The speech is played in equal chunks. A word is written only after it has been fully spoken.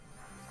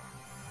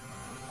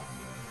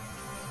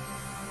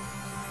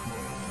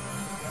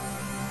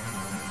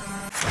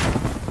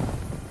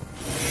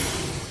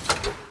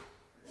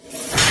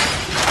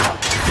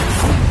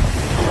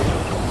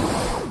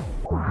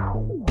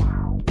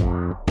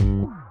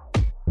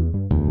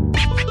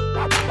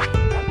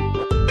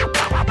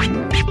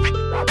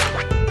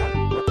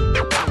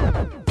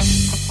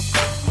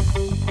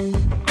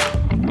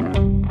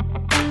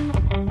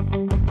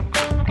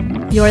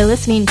You're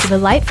listening to the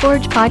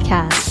Lightforge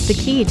podcast, the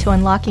key to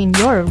unlocking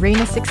your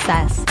arena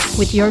success,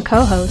 with your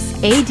co-hosts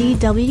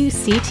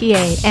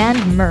ADWCTA and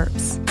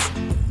Merps.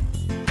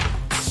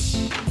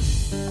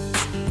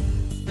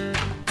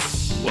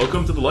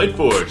 Welcome to the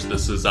Lightforge.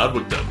 This is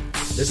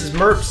ADWCTA. This is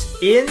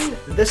Merps in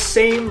the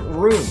same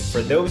room.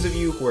 For those of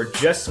you who are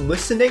just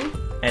listening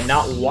and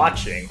not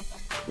watching,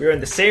 we are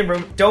in the same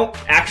room. Don't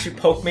actually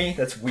poke me.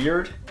 That's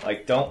weird. I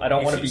don't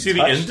want to be touched. You see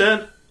the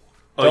indent?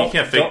 Oh, you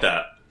can't fake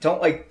that.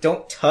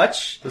 Don't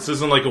touch. This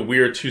isn't like a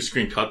weird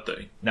two-screen cut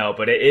thing. No,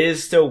 but it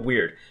is still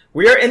weird.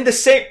 We are in the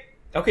same...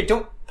 Okay,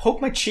 don't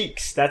poke my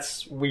cheeks.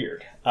 That's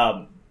weird.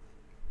 No,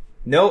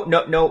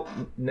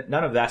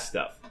 none of that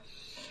stuff.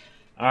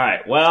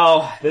 Alright,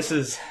 well, this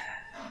is...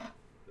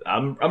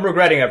 I'm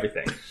regretting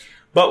everything.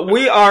 But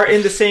we are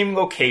in the same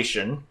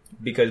location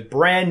because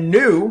Brand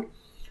New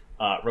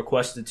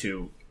requested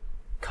to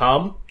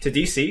come to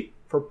DC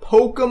for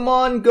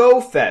Pokemon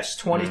Go Fest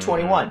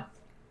 2021.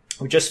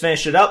 We just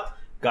finished it up.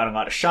 Got a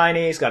lot of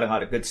shinies, got a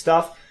lot of good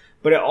stuff.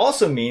 But it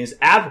also means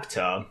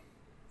ADWCTA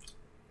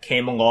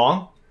came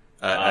along.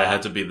 I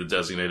had to be the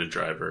designated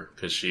driver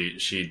because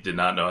she did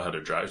not know how to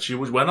drive. She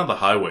went on the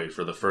highway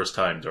for the first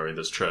time during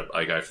this trip.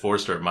 I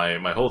forced her.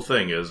 My whole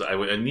thing is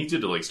I need you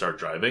to start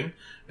driving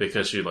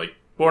because she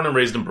born and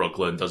raised in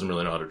Brooklyn, doesn't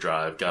really know how to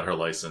drive. Got her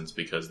license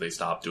because they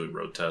stopped doing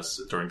road tests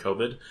during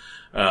COVID.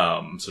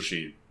 So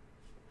she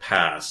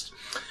passed.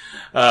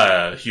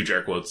 Huge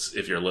air quotes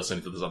if you're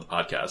listening to this on the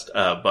podcast.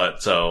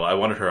 But so I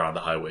wanted her on the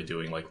highway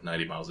doing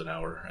 90 miles an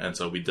hour. And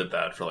so we did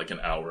that for an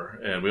hour.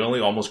 And we only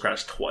almost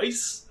crashed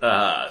twice.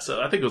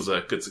 So I think it was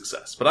a good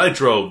success. But I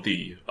drove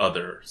the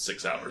other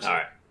 6 hours. All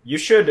right. You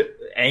should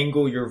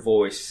angle your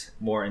voice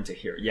more into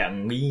here. Yeah,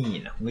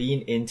 lean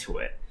into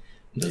it.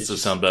 Does it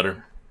sound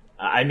better?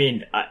 I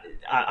mean,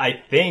 I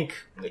think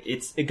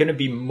it's going to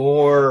be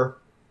more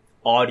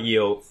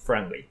audio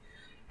friendly.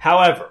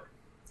 However,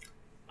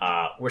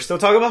 we're still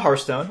talking about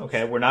Hearthstone,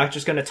 okay? We're not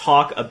just going to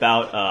talk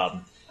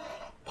about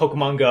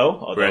Pokemon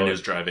Go. Brand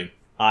New's driving.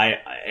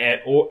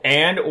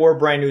 Or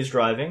Brand New's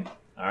driving,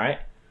 all right?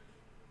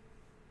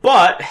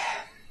 But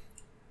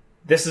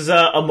this is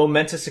a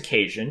momentous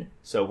occasion,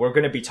 so we're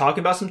going to be talking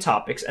about some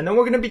topics, and then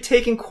we're going to be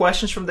taking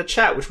questions from the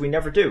chat, which we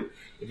never do.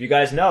 If you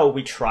guys know,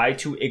 we try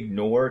to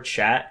ignore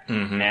chat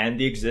and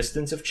the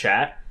existence of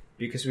chat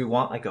because we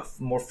want a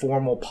more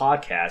formal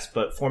podcast,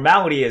 but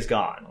formality is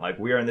gone.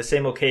 We are in the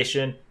same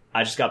location.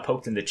 I just got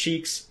poked in the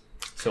cheeks,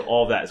 so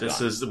all of that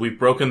is gone. We've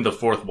broken the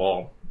fourth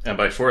wall, and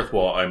by fourth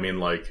wall, I mean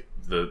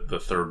the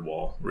third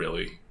wall.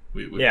 Really,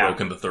 we've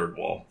broken the third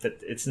wall.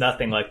 It's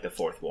nothing like the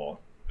fourth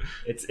wall.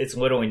 It's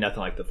literally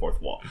nothing like the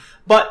fourth wall.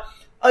 But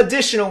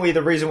additionally,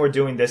 the reason we're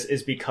doing this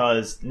is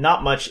because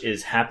not much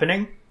is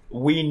happening.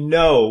 We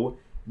know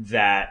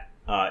that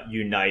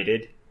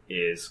United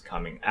is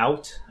coming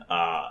out.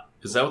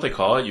 Is that what they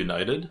call it,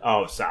 United?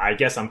 Oh, so I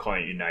guess I'm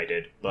calling it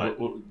United, but.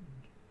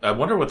 I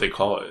wonder what they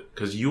call it,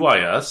 because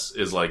UIS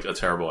is a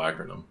terrible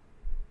acronym.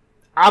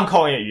 I'm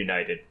calling it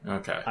United.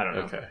 Okay. I don't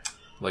know. Okay.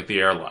 Like the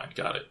airline.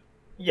 Got it.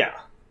 Yeah.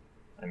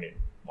 I mean,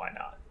 why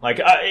not?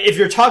 If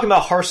you're talking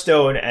about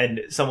Hearthstone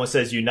and someone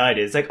says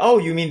United, it's oh,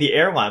 you mean the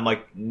airline? I'm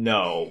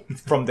no.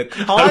 From the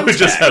context. I would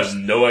just have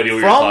no idea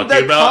what you're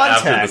talking about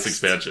after this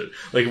expansion.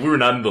 If we were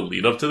not in the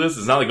lead up to this,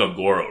 it's not like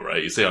Angoro,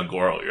 right? You say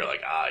Angoro, you're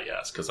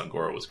yes, because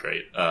Angoro was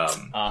great.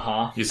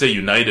 You say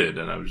United,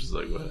 and I was just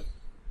what?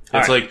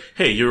 It's right.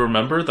 Hey, you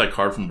remember that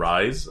card from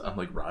Rise? I'm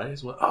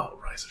Rise? What? Oh,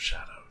 Rise of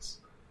Shadows.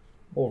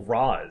 Well,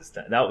 Rise,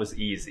 that was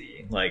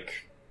easy.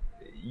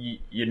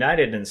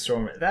 United and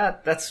Storm,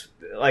 that's,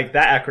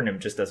 that acronym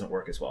just doesn't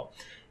work as well.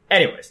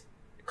 Anyways,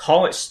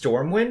 call it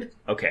Stormwind?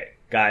 Okay,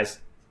 guys,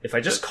 if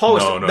I just call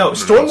it...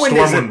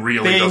 Stormwind is a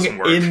really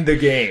thing in the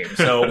game.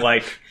 So,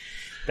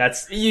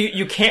 that's...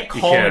 You can't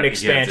call an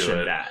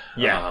expansion that.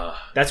 Yeah.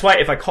 That's why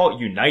if I call it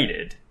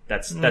United,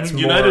 that's more...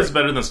 United's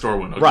better than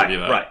Stormwind, I'll give you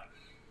that. Right.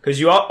 Because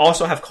you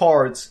also have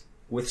cards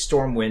with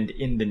Stormwind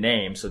in the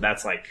name, so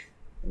that's,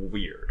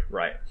 weird,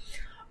 right?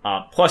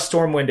 Plus,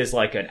 Stormwind is,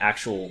 an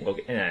actual...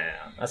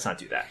 let's not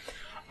do that.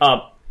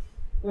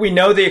 We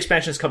know the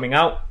expansion is coming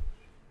out.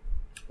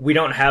 We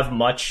don't have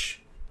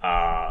much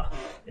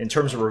in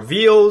terms of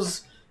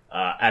reveals.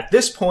 At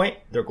this point,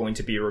 they're going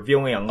to be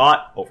revealing a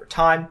lot over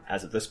time.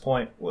 As of this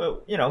point,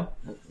 well,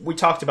 we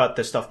talked about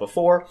this stuff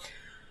before.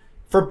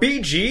 For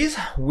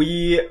BGs,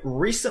 we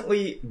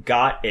recently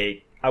got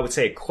a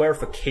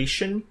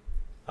clarification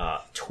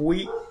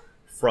tweet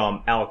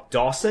from Alec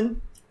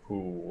Dawson,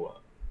 who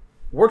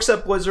works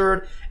at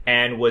Blizzard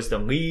and was the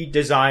lead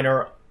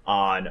designer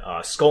on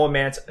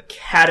Skullman's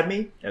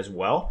Academy as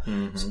well.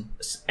 Mm-hmm.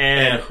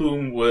 And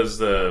whom was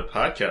the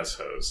podcast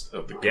host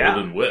of the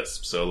Golden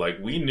Wisp. So,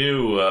 we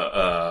knew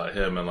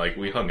him and,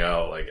 we hung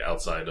out,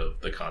 outside of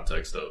the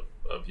context of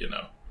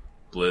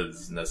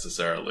Blizz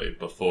necessarily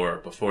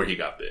before he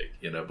got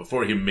big,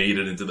 before he made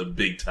it into the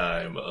big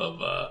time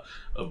of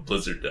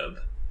Blizzard dev.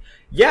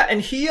 Yeah,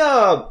 and he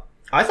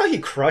I thought he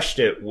crushed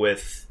it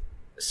with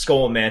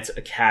Scholomance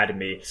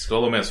Academy.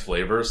 Scholomance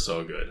flavor is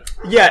so good.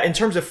 Yeah, in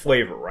terms of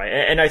flavor, right?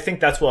 And I think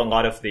that's what a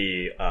lot of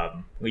the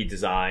lead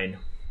design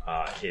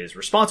is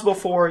responsible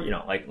for. You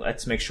know, like,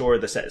 let's make sure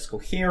the set is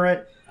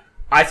coherent.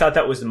 I thought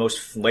that was the most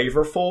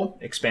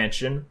flavorful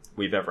expansion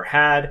we've ever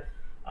had.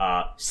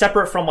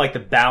 Separate from, like, the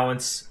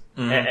balance,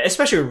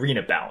 especially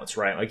arena balance,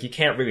 right? Like, you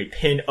can't really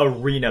pin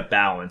arena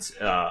balance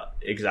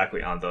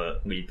exactly on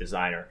the lead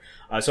designer.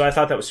 So I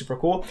thought that was super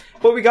cool.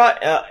 But we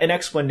got an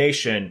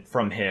explanation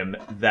from him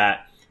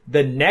that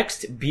the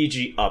next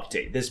BG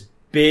update, this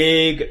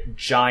big,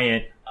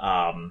 giant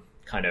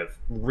kind of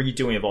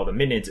redoing of all the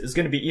minions, is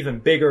going to be even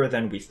bigger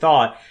than we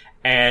thought.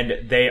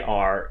 And they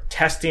are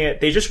testing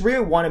it. They just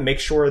really want to make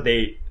sure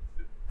they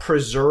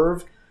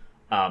preserve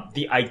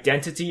the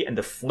identity and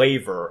the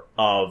flavor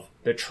of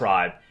the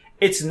tribe.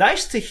 It's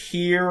nice to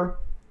hear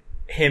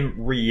him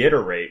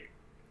reiterate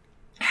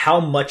how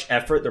much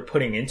effort they're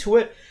putting into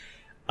it,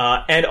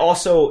 and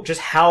also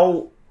just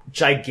how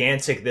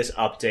gigantic this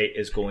update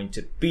is going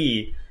to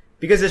be,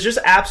 because it's just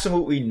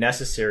absolutely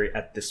necessary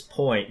at this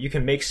point. You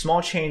can make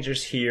small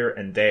changes here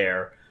and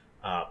there,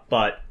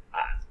 but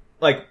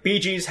like,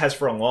 BG's has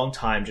for a long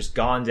time just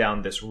gone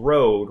down this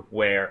road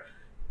where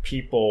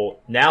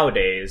people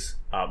nowadays,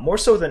 more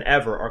so than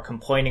ever, are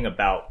complaining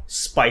about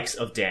spikes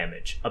of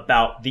damage,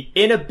 about the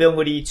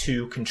inability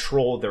to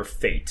control their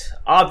fate.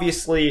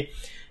 Obviously,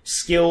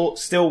 skill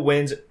still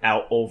wins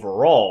out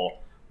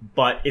overall,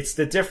 but it's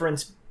the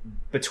difference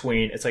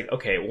between, it's like,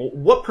 okay, well,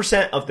 what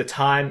 % of the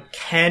time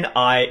can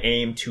I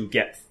aim to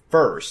get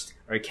first?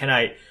 Or can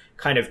I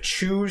kind of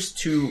choose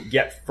to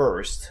get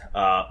first,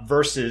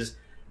 versus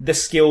the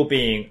skill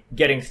being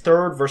getting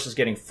third versus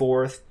getting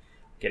fourth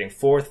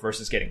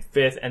versus getting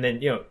fifth, and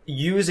then, you know,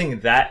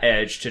 using that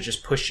edge to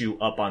just push you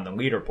up on the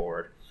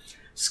leaderboard.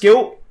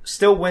 Skill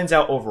still wins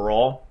out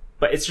overall,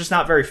 but it's just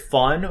not very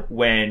fun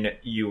when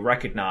you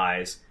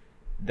recognize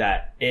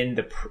that in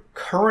the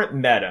current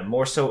meta,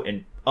 more so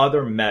in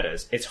other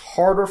metas, it's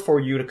harder for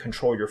you to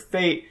control your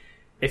fate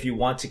if you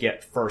want to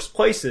get first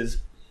places.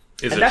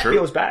 Is and it that true?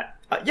 feels bad.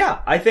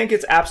 Yeah, I think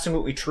it's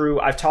absolutely true.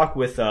 I've talked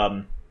with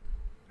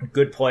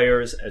good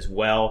players as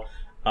well.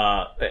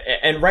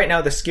 And right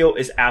now the skill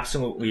is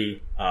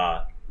absolutely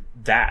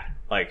that.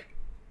 Like,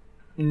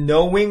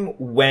 knowing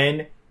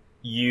when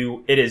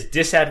it is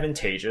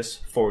disadvantageous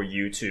for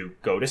you to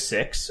go to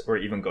 6 or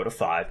even go to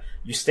 5,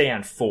 you stay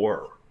on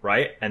 4,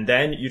 right? And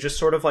then you just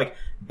sort of like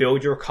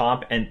build your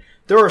comp, and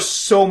there are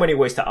so many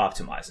ways to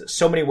optimize this.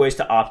 So many ways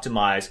to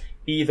optimize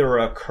either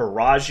a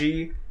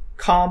Karaji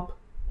comp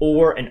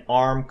or an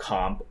arm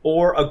comp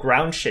or a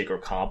ground shaker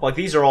comp. Like,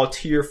 these are all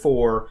tier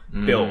 4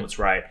 builds,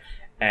 right?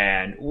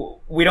 And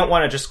we don't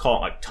want to just call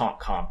it like taunt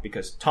comp,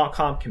 because taunt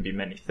comp can be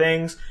many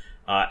things.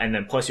 And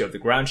then plus you have the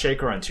ground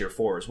shaker on tier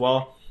 4 as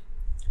well.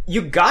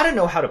 You gotta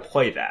know how to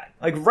play that.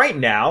 Like, right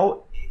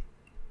now,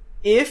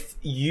 if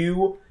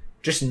you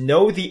just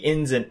know the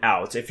ins and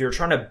outs, if you're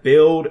trying to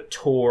build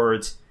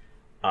towards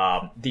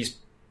these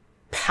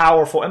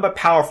powerful, and by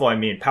powerful I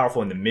mean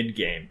powerful in the mid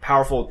game,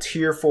 powerful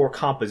tier 4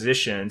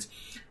 compositions,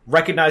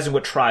 recognizing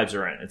what tribes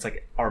are in. It's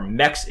like, are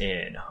mechs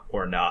in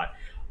or not?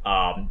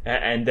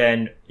 And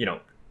then, you know,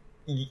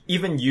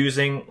 even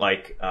using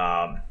like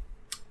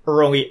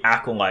early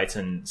acolytes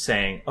and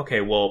saying,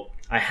 okay, well,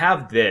 I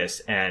have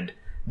this, and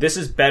this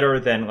is better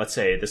than, let's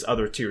say, this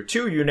other tier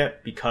 2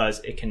 unit because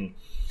it can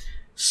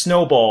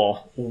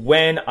snowball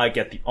when I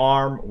get the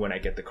arm, when I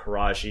get the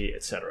Karaji,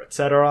 etc.,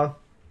 etc.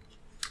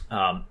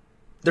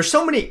 There's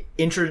so many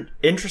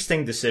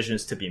interesting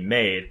decisions to be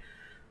made,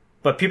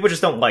 but people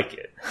just don't like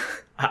it.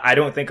 I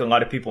don't think a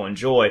lot of people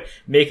enjoy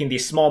making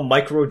these small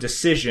micro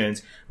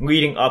decisions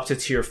leading up to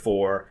tier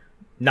 4,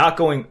 not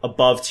going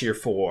above tier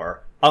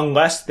 4,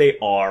 unless they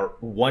are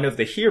one of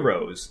the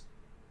heroes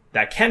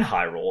that can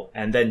high roll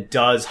and then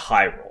does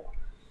high roll.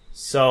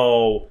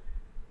 So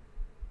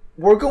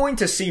we're going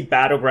to see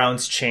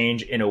Battlegrounds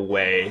change in a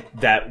way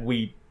that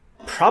we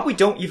probably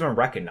don't even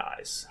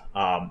recognize.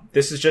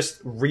 This is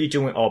just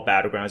redoing all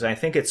Battlegrounds, and I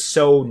think it's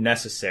so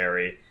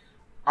necessary.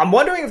 I'm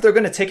wondering if they're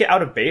going to take it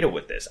out of beta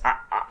with this.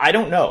 I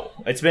don't know.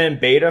 It's been in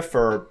beta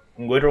for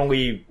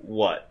literally,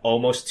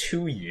 almost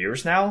 2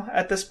 years now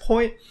at this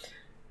point.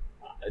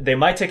 They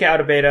might take it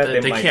out of beta.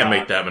 They might can't not.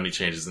 make that many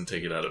changes and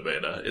take it out of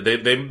beta.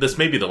 This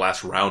may be the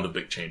last round of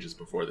big changes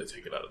before they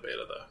take it out of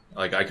beta, though.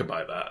 Like, I could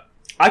buy that.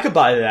 I could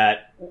buy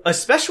that,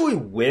 especially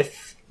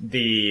with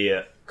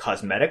the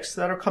cosmetics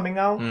that are coming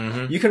out.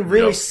 Mm-hmm. You can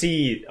really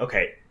see,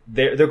 okay,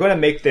 they're going to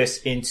make this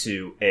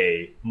into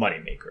a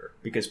moneymaker.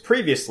 Because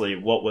previously,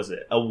 what was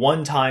it? A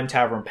one-time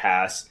Tavern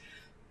Pass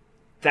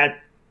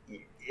that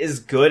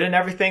is good and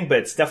everything, but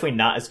it's definitely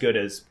not as good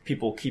as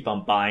people keep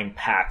on buying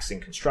packs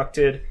in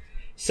Constructed.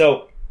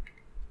 So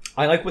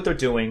I like what they're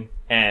doing,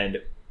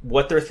 and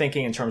what they're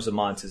thinking in terms of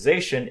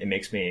monetization. It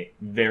makes me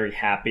very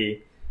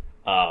happy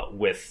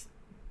with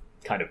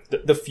kind of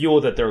the fuel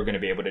that they're going to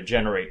be able to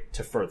generate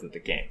to further the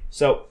game.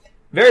 So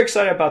very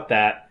excited about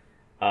that.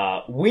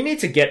 We need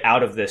to get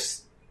out of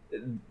this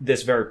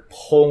very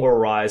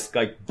polarized,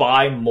 like,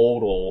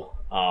 bimodal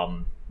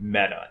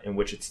meta in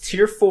which it's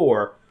tier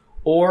 4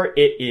 or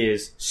it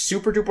is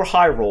super duper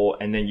high roll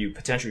and then you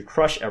potentially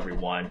crush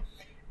everyone.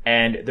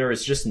 And there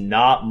is just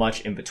not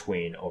much in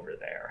between over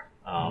there.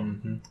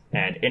 And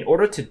in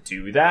order to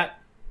do that,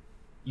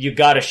 you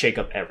got to shake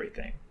up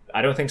everything.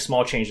 I don't think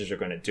small changes are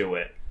going to do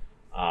it.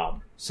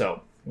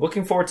 So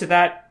looking forward to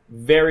that.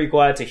 Very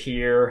glad to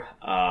hear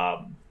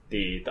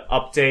the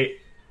update.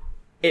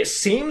 It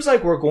seems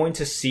like we're going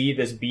to see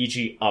this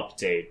BG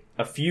update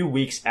a few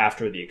weeks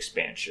after the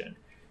expansion.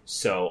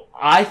 So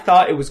I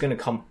thought it was going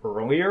to come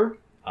earlier,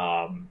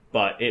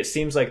 but it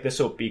seems like this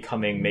will be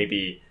coming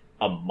maybe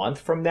a month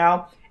from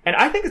now. And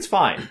I think it's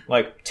fine.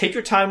 Like, take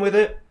your time with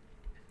it.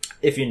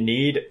 If you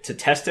need to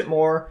test it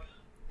more,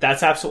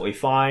 that's absolutely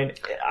fine.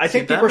 I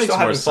think people are still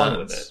having fun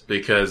with it.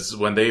 Because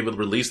when they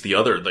released they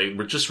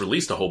just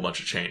released a whole bunch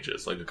of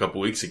changes like a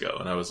couple weeks ago.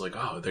 And I was like,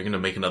 oh, they're going to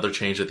make another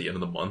change at the end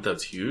of the month?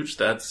 That's huge.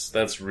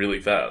 That's really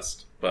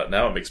fast. But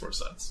now it makes more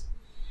sense.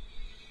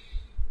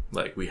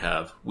 Like, we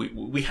have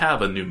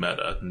a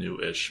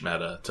new-ish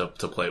meta to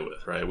play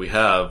with, right? We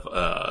have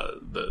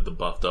the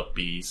buffed up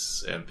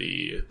beasts and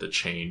the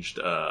changed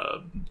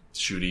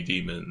shooty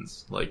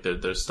demons. Like,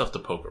 there's stuff to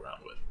poke around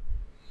with.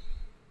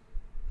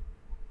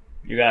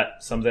 You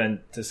got something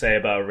to say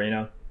about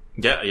Arena?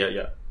 Yeah.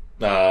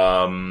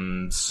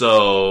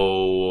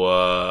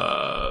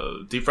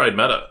 Deep fried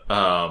meta.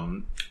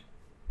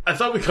 I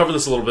thought we'd cover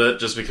this a little bit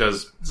just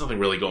because there's nothing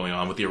really going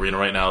on with the Arena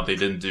right now. They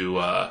didn't do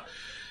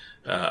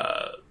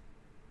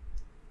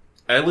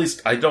at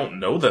least I don't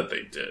know that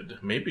they did.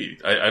 Maybe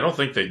I don't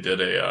think they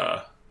did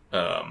a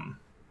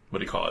what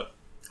do you call it?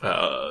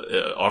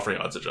 Offering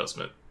odds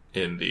adjustment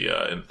in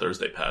the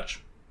Thursday patch.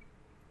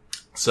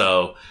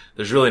 So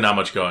there's really not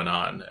much going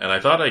on, and I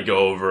thought I'd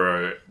go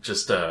over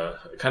just a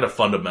kind of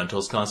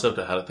fundamentals concept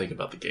of how to think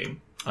about the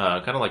game,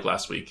 kind of like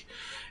last week.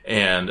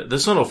 And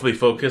this one will be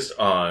focused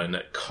on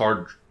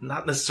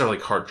not necessarily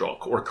card draw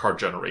or card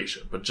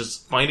generation, but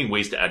just finding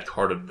ways to add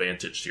card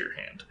advantage to your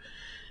hand.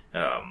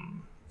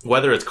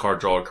 Whether it's card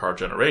draw or card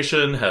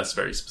generation has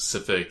very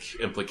specific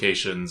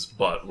implications,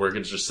 but we're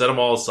going to just set them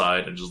all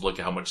aside and just look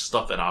at how much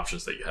stuff and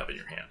options that you have in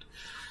your hand.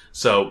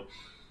 So,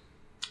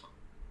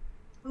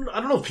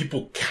 I don't know if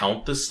people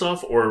count this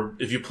stuff, or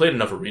if you played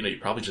enough Arena, you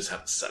probably just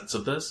have a sense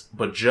of this.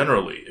 But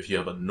generally, if you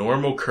have a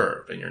normal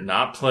curve and you're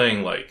not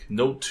playing like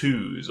no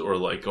 2s or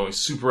like going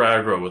super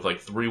aggro with like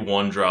 3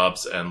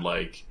 1-drops and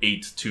like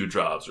 8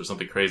 2-drops or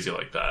something crazy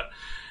like that,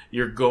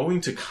 you're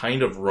going to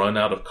kind of run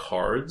out of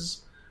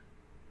cards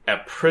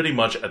at pretty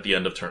much at the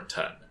end of turn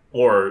 10.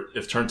 Or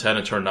if turn 10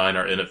 and turn 9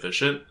 are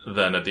inefficient,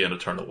 then at the end of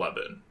turn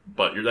 11.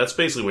 But that's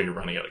basically when you're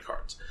running out of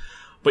cards.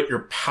 But your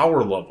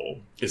power level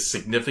is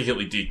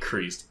significantly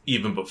decreased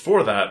even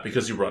before that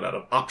because you run out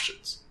of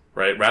options,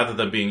 right? Rather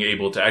than being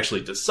able to actually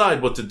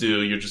decide what to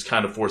do, you're just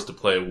kind of forced to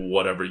play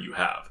whatever you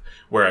have.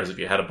 Whereas if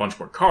you had a bunch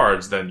more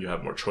cards, then you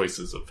have more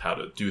choices of how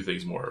to do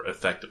things more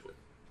effectively.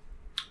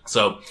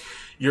 So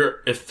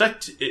your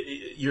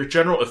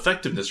general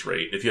effectiveness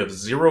rate, if you have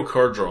 0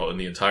 card draw in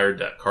the entire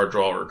deck, card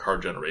draw or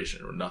card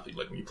generation or nothing,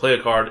 like when you play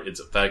a card, its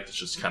effect is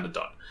just kind of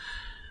done.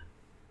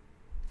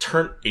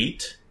 Turn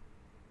 8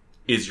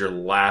 is your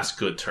last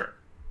good turn.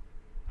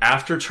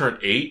 After turn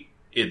 8,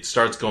 it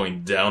starts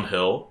going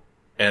downhill,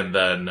 and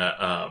then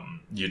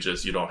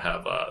you don't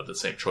have the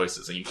same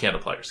choices, and you can't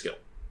apply your skill.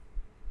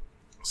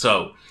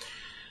 So,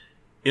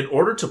 in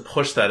order to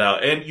push that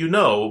out, and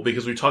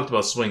because we talked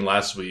about swing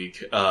last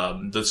week,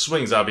 the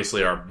swings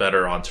obviously are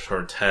better on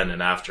turn 10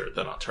 and after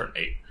than on turn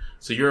 8.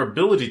 So your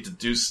ability to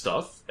do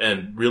stuff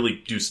and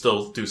really do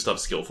stuff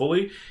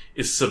skillfully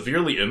is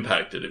severely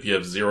impacted if you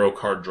have 0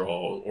 card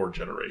draw or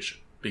generation.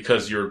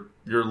 Because you're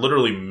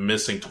literally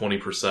missing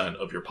 20%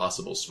 of your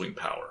possible swing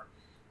power.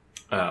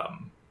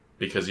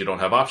 Because you don't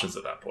have options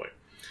at that point.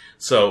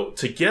 So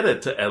to get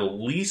it to at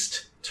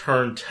least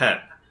turn 10,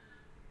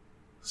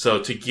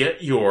 so to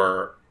get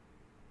your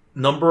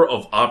number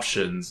of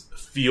options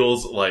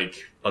feels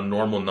like a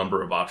normal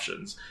number of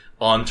options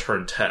on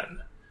turn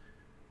 10,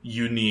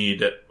 you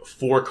need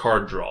 4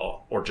 card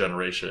draw or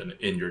generation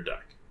in your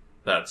deck.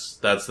 That's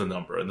the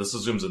number. And this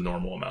assumes a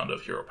normal amount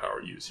of hero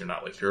power use. You're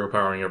not like hero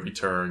powering every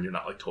turn. You're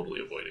not like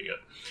totally avoiding it.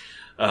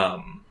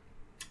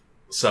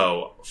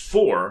 So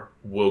 4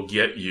 will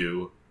get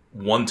you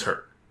 1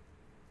 turn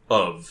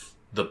of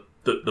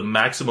the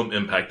maximum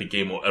impact the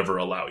game will ever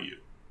allow you.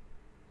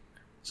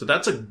 So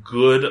that's a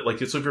good,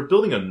 so if you're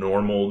building a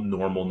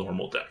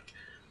normal deck,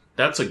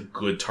 that's a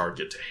good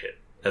target to hit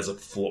as a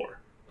floor.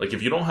 Like,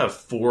 if you don't have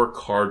 4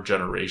 card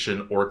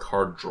generation or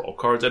card draw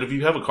cards, and if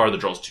you have a card that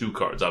draws 2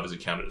 cards, obviously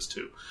counted as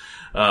 2,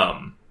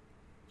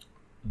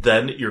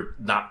 then you're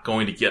not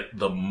going to get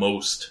the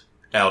most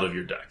out of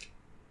your deck.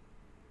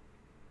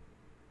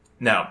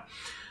 Now,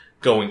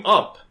 going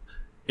up,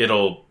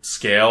 it'll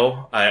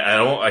scale.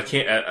 I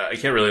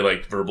can't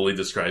really verbally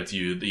describe to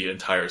you the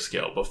entire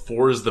scale, but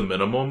 4 is the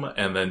minimum,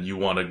 and then you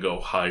want to go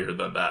higher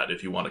than that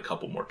if you want a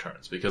couple more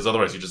turns, because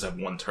otherwise you just have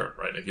 1 turn,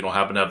 right? If you don't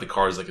happen to have the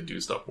cards that can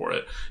do stuff for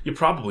it, you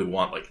probably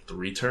want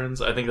 3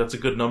 turns. I think that's a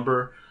good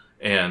number,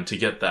 and to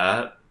get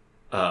that,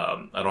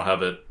 I don't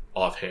have it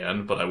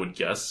offhand, but I would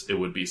guess it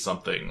would be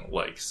something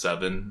like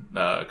 7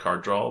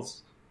 card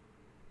draws.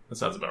 That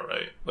sounds about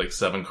right. Like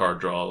 7 card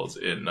draws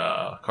in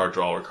card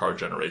draw or card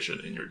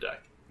generation in your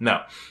deck.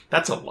 Now,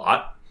 that's a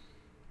lot,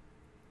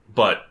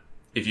 but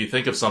if you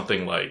think of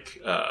something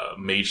like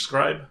Mage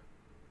Scribe,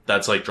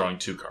 that's like drawing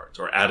 2 cards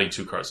or adding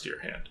 2 cards to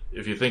your hand.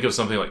 If you think of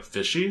something like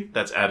Fishy,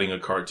 that's adding a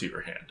card to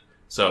your hand.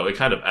 So it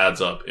kind of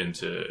adds up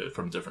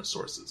from different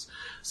sources.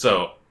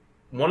 So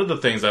one of the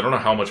things, I don't know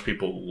how much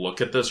people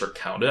look at this or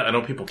count it. I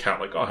know people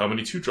count like, oh, how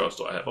many 2-drops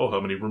do I have? Oh, how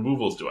many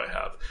removals do I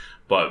have?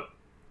 But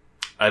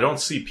I don't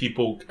see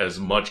people as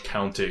much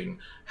counting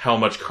how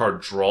much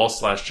card draw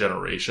 /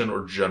 generation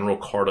or general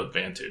card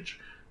advantage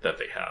that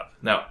they have.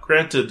 Now,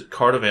 granted,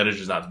 card advantage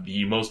is not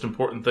the most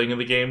important thing in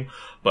the game,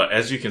 but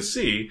as you can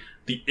see,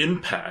 the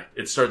impact,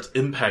 it starts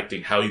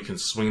impacting how you can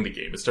swing the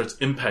game. It starts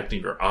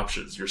impacting your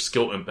options, your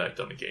skill impact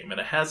on the game. And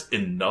it has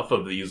enough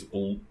of these,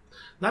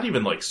 not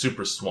even like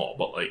super small,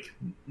 but like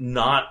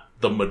not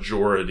the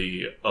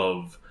majority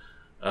of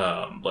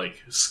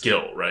like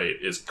skill, right,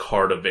 is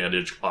card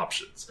advantage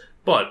options.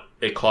 But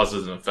it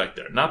causes an effect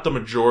there. Not the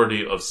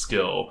majority of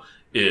skill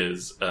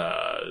is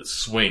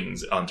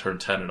swings on turn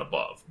 10 and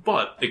above,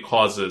 but it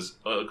causes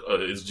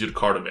is due to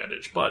card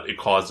advantage, but it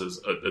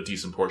causes a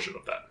decent portion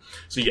of that.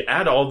 So you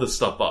add all this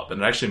stuff up,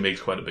 and it actually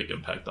makes quite a big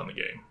impact on the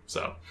game.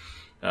 So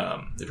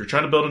if you're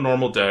trying to build a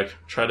normal deck,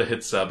 try to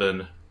hit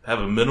 7, have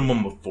a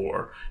minimum of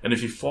 4, and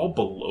if you fall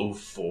below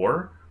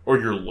 4, or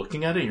you're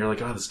looking at it and you're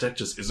like, oh, this deck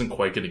just isn't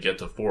quite going to get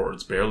to 4, or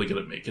it's barely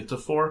going to make it to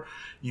 4,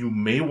 you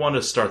may want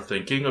to start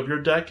thinking of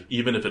your deck,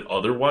 even if it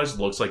otherwise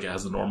looks like it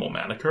has a normal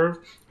mana curve,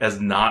 as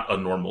not a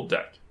normal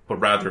deck, but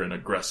rather an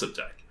aggressive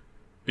deck.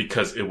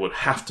 Because it would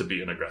have to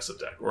be an aggressive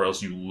deck, or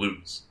else you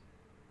lose.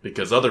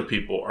 Because other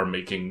people are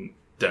making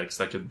decks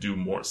that can do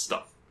more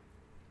stuff.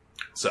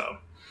 So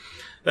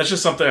that's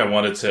just something I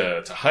wanted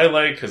to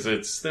highlight, because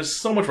there's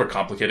so much more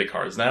complicated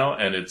cards now,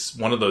 and it's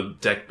one of the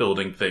deck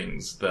building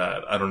things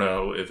that I don't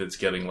know if it's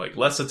getting like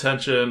less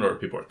attention or if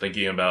people are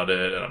thinking about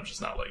it, and I'm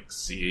just not like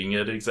seeing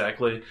it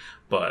exactly.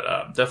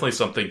 But definitely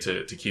something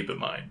to keep in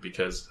mind,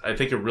 because I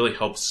think it really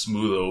helps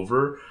smooth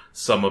over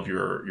some of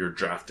your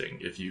drafting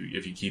if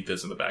you keep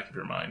this in the back of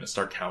your mind and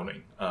start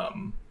counting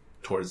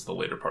towards the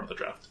later part of the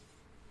draft.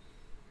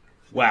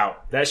 Wow,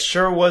 that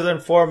sure was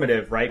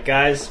informative, right,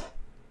 guys?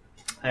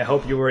 I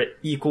hope you were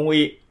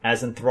equally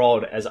as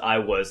enthralled as I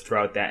was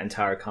throughout that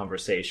entire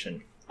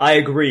conversation. I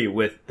agree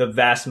with the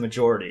vast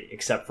majority,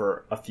 except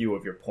for a few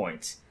of your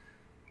points.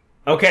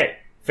 Okay,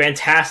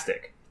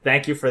 fantastic.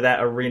 Thank you for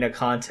that arena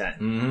content.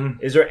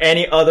 Mm-hmm. Is there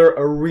any other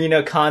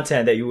arena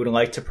content that you would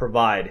like to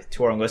provide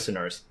to our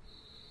listeners?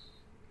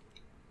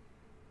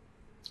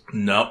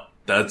 Nope,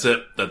 that's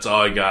it. That's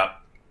all I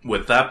got.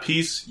 With that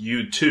piece,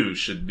 you too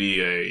should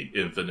be a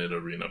infinite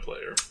arena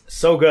player.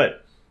 So good.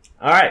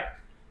 All right.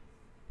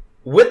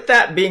 With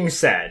that being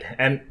said,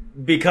 and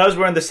because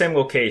we're in the same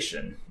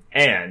location,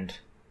 and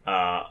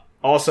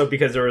also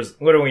because there is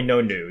literally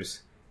no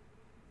news,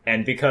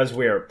 and because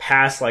we are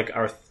past like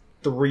our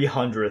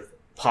 300th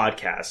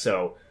podcast,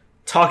 so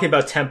talking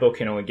about tempo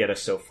can only get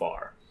us so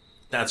far.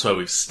 That's why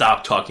we've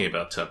stopped talking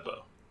about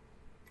tempo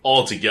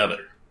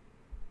altogether.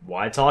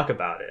 Why talk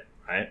about it,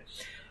 right?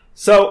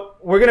 So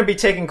we're going to be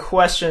taking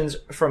questions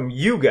from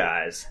you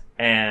guys,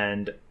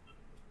 and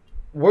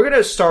we're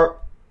going to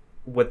start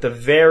with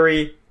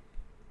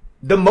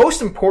the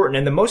most important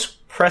and the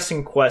most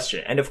pressing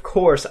question. And of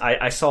course,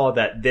 I saw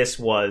that this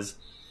was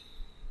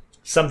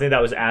something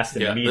that was asked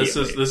immediately.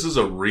 This is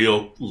a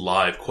real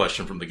live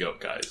question from the GOAT,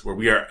 guys, where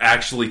we are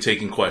actually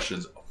taking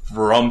questions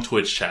from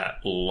Twitch chat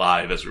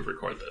live as we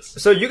record this.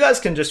 So you guys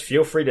can just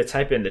feel free to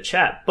type in the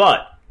chat,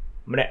 but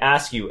I'm going to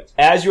ask you,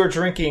 as you're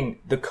drinking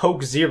the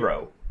Coke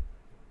Zero,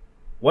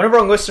 one of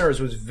our listeners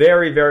was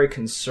very, very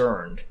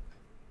concerned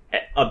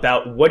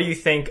about what do you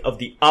think of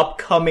the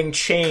upcoming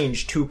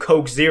change to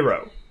Coke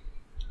Zero?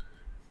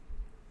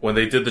 When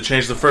they did the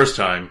change the first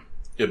time,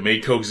 it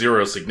made Coke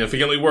Zero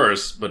significantly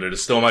worse, but it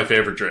is still my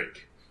favorite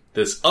drink.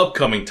 This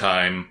upcoming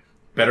time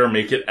better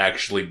make it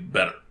actually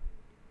better.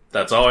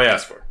 That's all I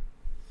ask for.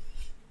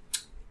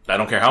 I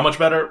don't care how much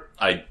better.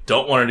 I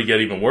don't want it to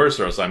get even worse,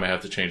 or else I may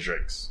have to change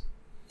drinks.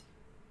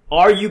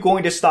 Are you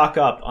going to stock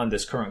up on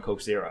this current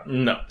Coke Zero?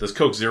 No. This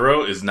Coke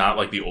Zero is not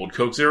like the old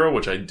Coke Zero,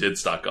 which I did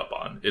stock up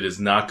on. It is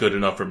not good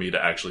enough for me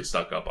to actually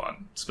stock up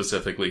on,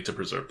 specifically to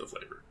preserve the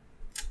flavor.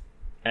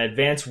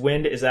 Advanced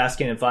Wind is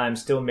asking if I'm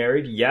still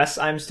married. Yes,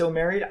 I'm still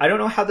married. I don't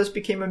know how this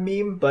became a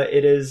meme, but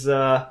it is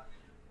a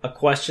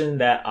question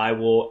that I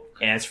will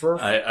answer.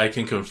 I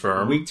can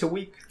confirm. Week to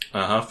week.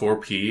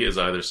 4P is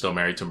either still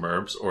married to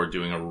Merps or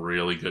doing a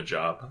really good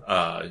job,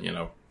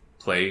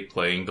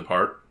 playing the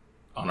part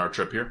on our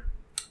trip here.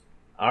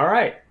 All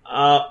right.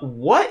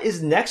 What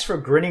is next for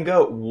Grinning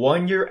Goat?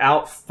 1 year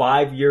out,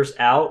 5 years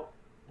out?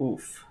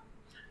 Oof.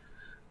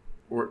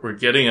 We're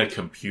getting a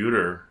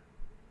computer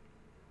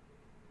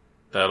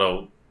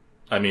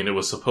it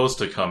was supposed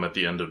to come at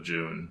the end of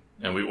June,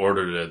 and we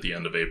ordered it at the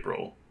end of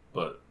April,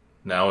 but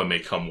now it may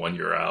come 1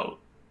 year out.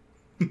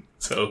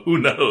 So who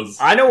knows?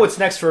 I know what's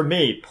next for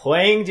me.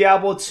 Playing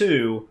Diablo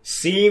 2,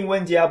 seeing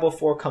when Diablo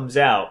 4 comes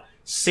out,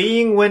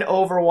 seeing when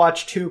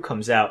Overwatch 2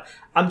 comes out.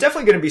 I'm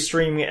definitely going to be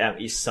streaming at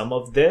least some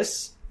of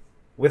this.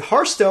 With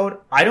Hearthstone,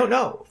 I don't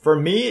know. For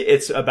me,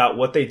 it's about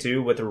what they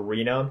do with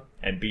Arena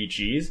and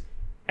BGs.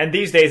 And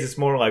these days, it's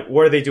more like,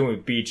 what are they doing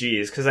with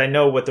BGs? Because I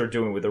know what they're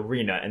doing with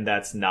Arena, and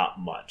that's not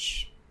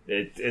much.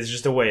 It's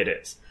just the way it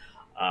is.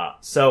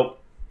 So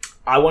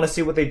I want to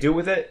see what they do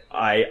with it.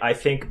 I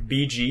think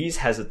BGs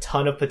has a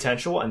ton of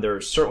potential, and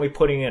they're certainly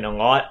putting in a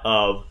lot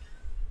of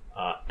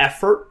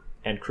effort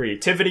and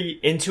creativity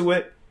into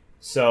it.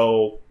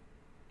 So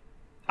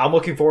I'm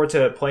looking forward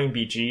to playing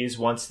BGs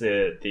once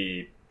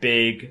the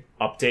big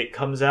update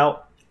comes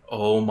out.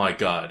 Oh my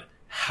god.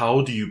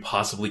 How do you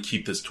possibly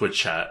keep this Twitch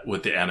chat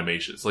with the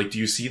animations? Like, do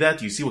you see that?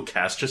 Do you see what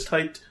Cass just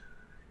typed?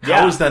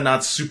 How is that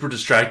not super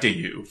distracting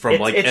you from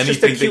it's anything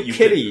just a cute that you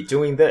kitty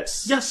doing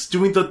this? Yes,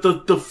 doing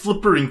the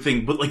flippering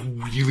thing, but like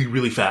really,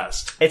 really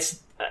fast.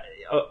 It's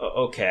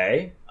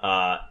okay.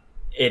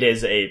 It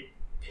is a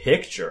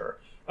picture.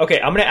 Okay,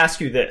 I'm going to ask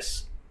you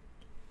this.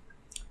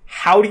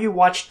 How do you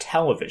watch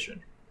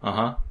television?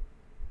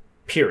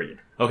 Period.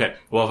 Okay,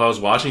 well, if I was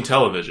watching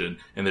television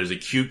and there's a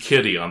cute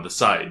kitty on the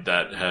side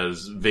that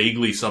has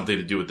vaguely something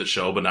to do with the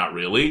show, but not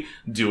really,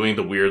 doing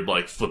the weird,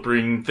 like,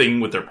 flippering thing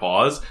with their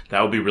paws, that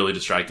would be really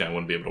distracting. I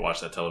wouldn't be able to watch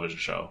that television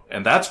show.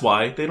 And that's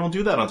why they don't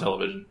do that on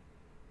television.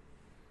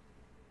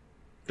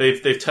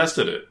 They've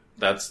tested it.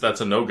 That's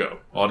a no-go.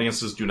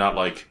 Audiences do not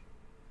like.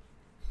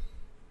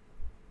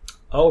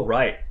 Oh,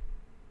 right.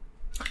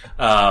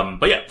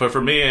 But yeah, for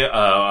me,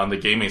 on the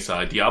gaming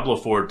side, Diablo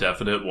 4,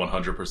 definite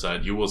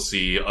 100%. You will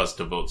see us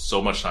devote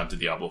so much time to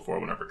Diablo 4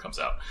 whenever it comes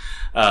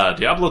out.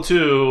 Diablo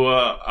 2,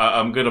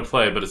 I'm gonna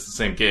play, but it's the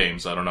same game,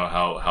 so I don't know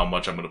how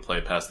much I'm gonna play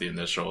past the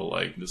initial,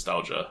 like,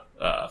 nostalgia,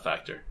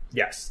 factor.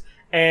 Yes.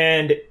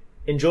 And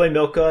Enjoy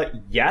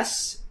Milka,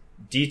 yes.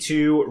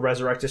 D2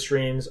 Resurrected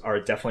streams are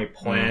definitely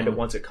planned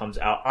once it comes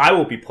out. I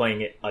will be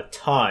playing it a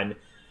ton.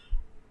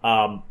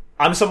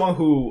 I'm someone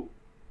who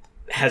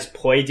has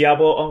played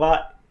Diablo a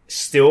lot,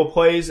 still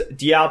plays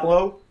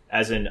Diablo,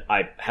 as in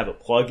I have a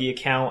Pluggy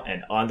account,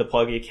 and on the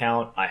Pluggy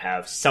account, I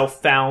have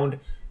self-found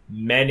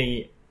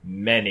many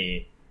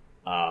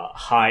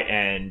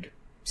high-end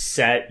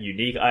set,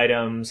 unique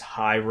items,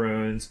 high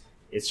runes.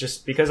 It's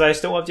just because I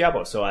still love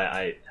Diablo, so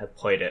I have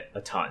played it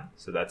a ton.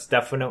 So that's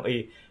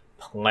definitely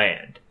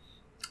planned.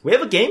 We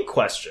have a game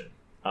question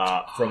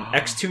from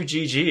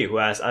X2GG, who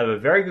asks, I have a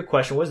very good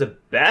question. What is the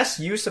best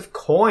use of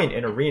coin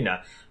in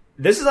Arena?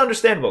 This is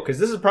understandable, because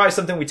this is probably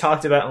something we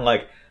talked about in,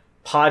 like,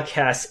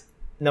 podcast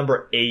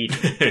number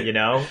 80, you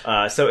know?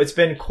 So it's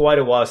been quite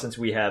a while since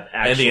we have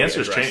actually and the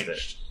answer's addressed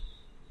changed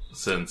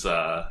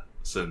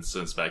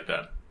since back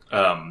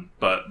then.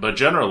 But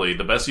generally,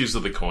 the best use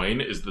of the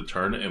coin is the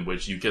turn in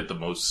which you get the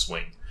most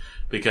swing.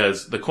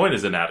 Because the coin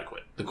is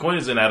inadequate. The coin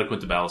is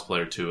inadequate to balance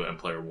player 2 and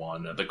player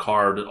 1. The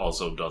card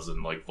also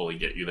doesn't, like, fully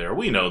get you there.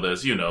 We know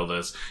this. You know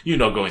this. You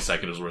know going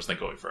second is worse than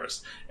going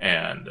first.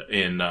 And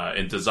in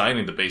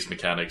designing the base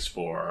mechanics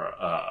for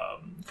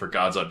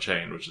Gods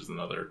Unchained, which is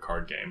another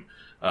card game,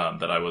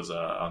 that I was,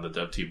 on the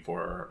dev team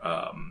for,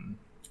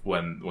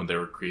 when they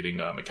were creating,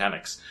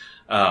 mechanics.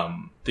 I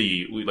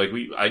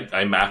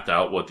mapped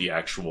out what the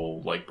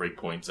actual, like,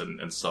 breakpoints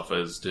and stuff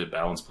is to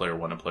balance player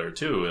 1 and player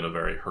 2 in a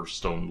very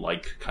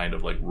Hearthstone-like kind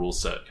of, like, rule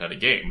set kind of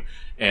game.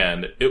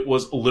 And it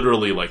was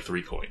literally, like,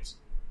 3 coins.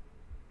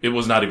 It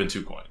was not even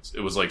 2 coins.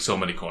 It was, like, so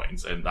many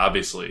coins. And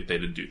obviously, they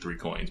didn't do 3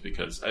 coins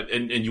because,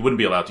 and you wouldn't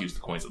be allowed to use the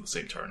coins at the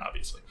same turn,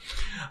 obviously.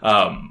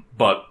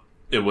 But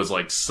it was,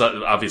 like,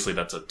 obviously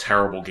that's a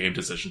terrible game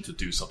decision to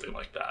do something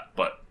like that.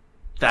 But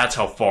that's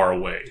how far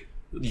away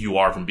you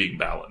are from being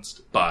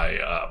balanced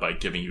by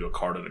giving you a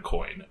card and a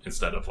coin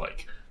instead of,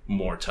 like,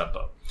 more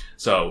tempo.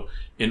 So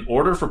in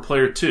order for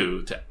player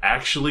 2 to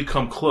actually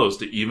come close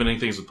to evening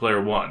things with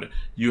player 1,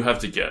 you have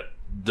to get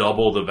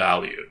double the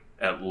value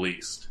at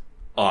least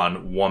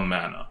on 1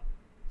 mana.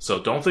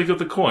 So don't think of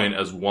the coin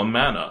as 1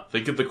 mana.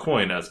 Think of the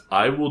coin as,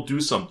 I will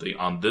do something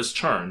on this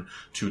turn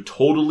to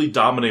totally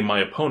dominate my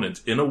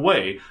opponent in a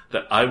way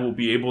that I will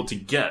be able to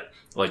get,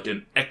 like,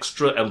 an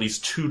extra at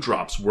least 2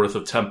 drops worth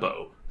of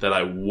tempo that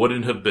I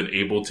wouldn't have been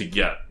able to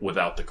get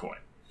without the coin.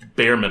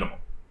 Bare minimum.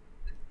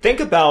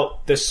 Think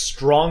about the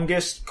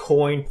strongest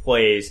coin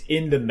plays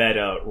in the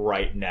meta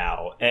right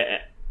now.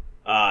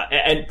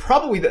 And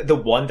probably the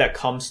one that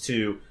comes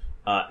to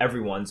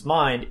everyone's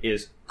mind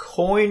is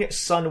Coin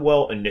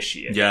Sunwell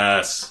Initiate.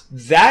 Yes.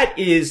 That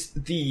is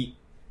the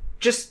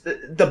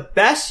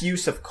best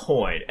use of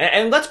coin.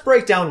 And let's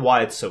break down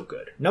why it's so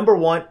good. Number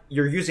one,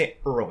 you're using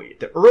it early.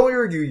 The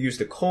earlier you use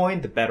the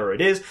coin, the better it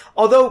is.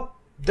 Although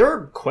there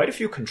are quite a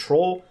few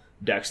control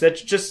decks that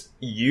just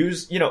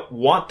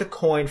want the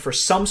coin for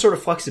some sort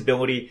of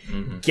flexibility,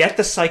 get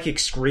the Psychic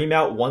Scream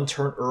out 1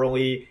 turn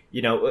early,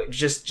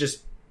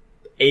 just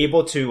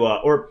able to,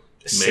 or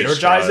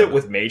synergize it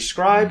with Mage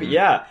Scribe.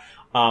 Yeah.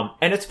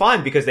 And it's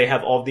fine because they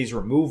have all these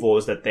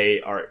removals that they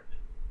are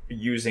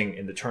using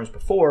in the turns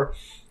before.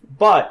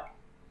 But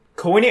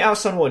coining out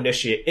Sunwell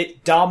Initiate,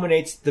 it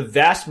dominates the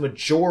vast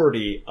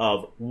majority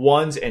of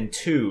 1s and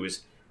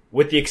 2s,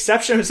 with the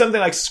exception of something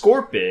like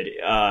Scorpid,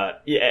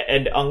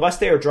 and unless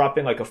they are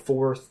dropping like a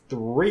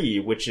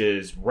 4-3, which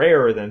is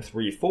rarer than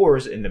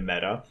 3-4s in the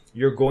meta,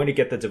 you're going to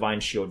get the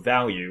Divine Shield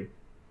value.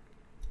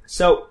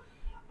 So,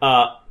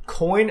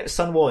 coin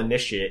Sunwell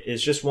Initiate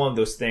is just one of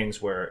those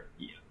things where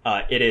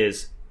it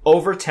is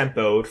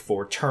over-tempoed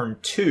for turn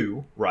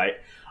 2, right?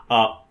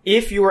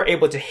 If you are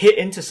able to hit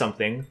into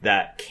something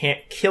that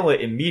can't kill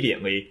it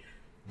immediately,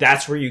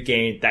 that's where you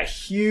gain that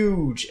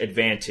huge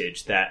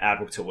advantage that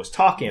ADWCTA was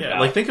talking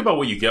about. Like, think about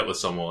what you get with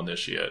Sunwell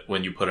Initiate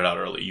when you put it out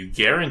early. You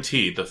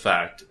guarantee the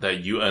fact that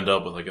you end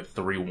up with like a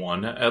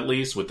 3-1 at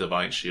least with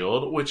Divine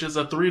Shield, which is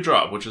a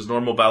 3-drop, which is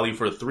normal value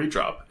for a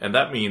 3-drop. And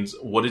that means,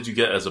 what did you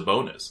get as a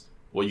bonus?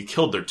 Well, you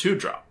killed their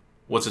 2-drop.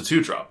 What's a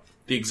 2-drop?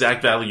 The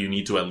exact value you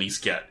need to at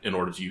least get in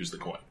order to use the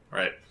coin,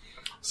 right?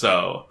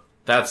 So,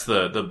 that's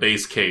the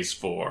base case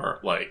for,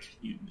 like,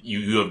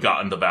 you have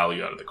gotten the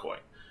value out of the coin.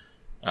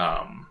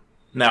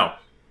 Now,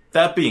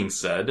 that being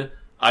said,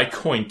 I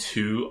coin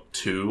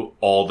 2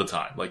 all the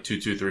time. Like 2,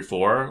 2, 3,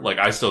 4. Like,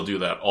 I still do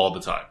that all the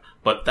time.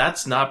 But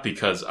that's not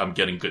because I'm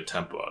getting good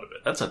tempo out of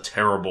it. That's a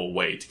terrible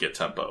way to get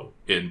tempo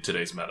in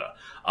today's meta.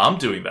 I'm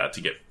doing that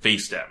to get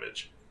face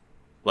damage.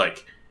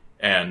 Like,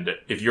 and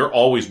if you're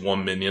always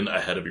 1 minion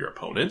ahead of your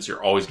opponents,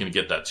 you're always going to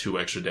get that 2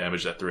 extra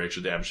damage, that 3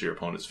 extra damage to your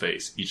opponent's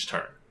face each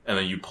turn. And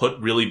then you put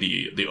really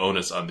the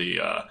onus on the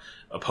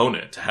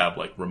opponent to have,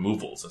 like,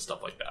 removals and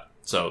stuff like that.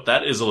 So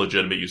that is a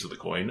legitimate use of the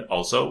coin.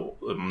 Also,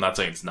 I'm not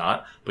saying it's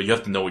not, but you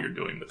have to know what you're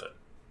doing with it.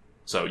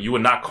 So you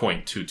would not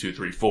coin 2, 2,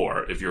 3,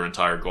 4 if your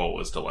entire goal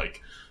is to,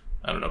 like,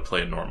 I don't know,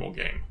 play a normal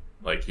game.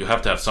 Like, you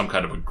have to have some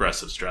kind of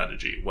aggressive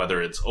strategy,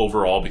 whether it's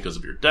overall because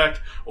of your deck,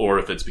 or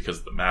if it's because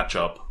of the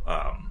matchup,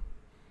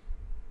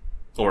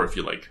 or if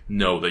you, like,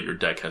 know that your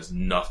deck has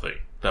nothing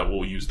that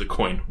will use the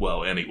coin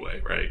well anyway,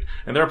 right?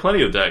 And there are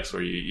plenty of decks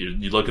where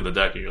you look at the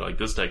deck and you're like,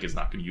 this deck is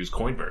not going to use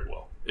coin very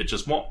well. It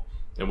just won't.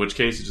 In which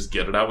case, you just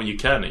get it out when you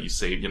can, and you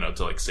save,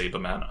 to, like, save a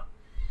mana.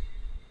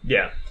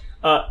 Yeah.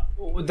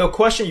 The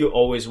question you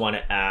always want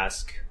to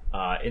ask,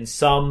 in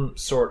some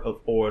sort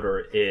of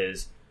order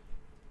is,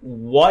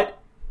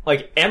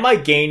 am I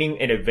gaining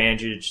an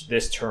advantage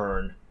this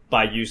turn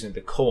by using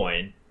the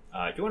coin?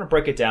 You want to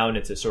break it down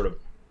into sort of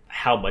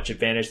how much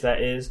advantage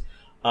that is.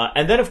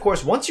 And then, of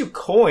course, once you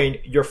coin,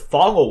 your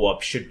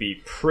follow-up should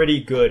be pretty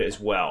good as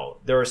well.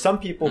 There are some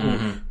people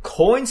who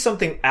coin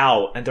something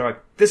out, and they're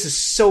like, this is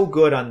so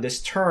good on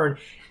this turn,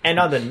 and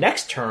on the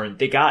next turn,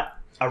 they got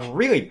a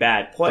really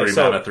bad play.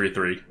 3 mana,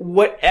 3/3.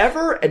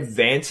 Whatever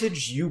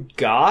advantage you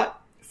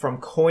got from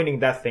coining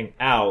that thing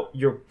out,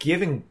 you're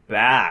giving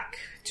back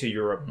to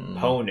your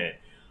opponent.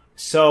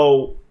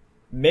 So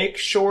make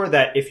sure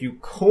that if you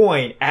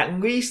coin, at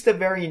least the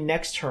very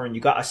next turn, you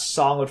got a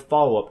solid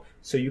follow-up,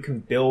 so you can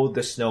build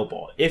the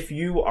snowball. If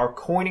you are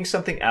coining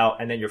something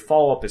out and then your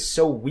follow-up is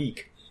so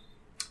weak,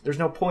 there's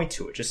no point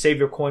to it. Just save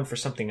your coin for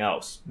something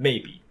else.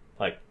 Maybe.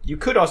 Like, you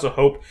could also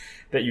hope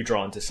that you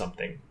draw into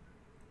something.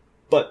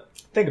 But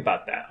think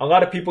about that. A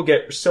lot of people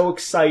get so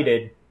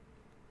excited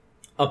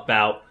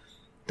about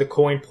the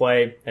coin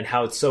play and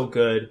how it's so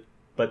good,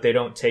 but they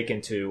don't take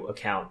into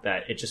account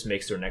that it just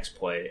makes their next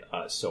play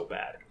so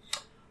bad.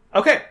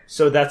 Okay,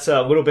 so that's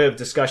a little bit of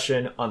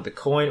discussion on the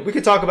coin. We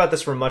could talk about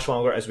this for much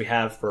longer as we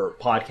have for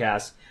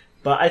podcasts,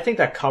 but I think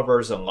that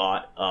covers a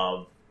lot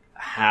of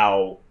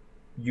how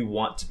you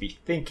want to be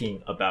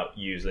thinking about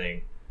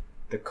using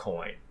the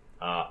coin.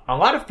 A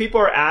lot of people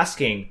are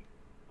asking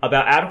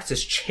about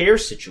ADWCTA's chair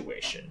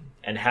situation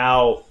and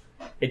how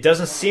it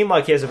doesn't seem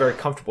like he has a very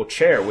comfortable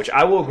chair, which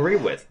I will agree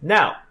with.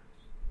 Now,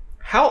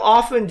 how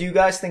often do you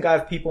guys think I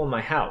have people in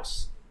my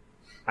house?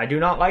 I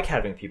do not like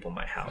having people in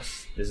my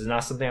house. This is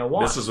not something I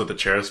want. This is what the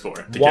chair is for,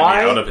 to get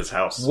Why me out of his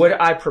house. Would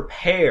I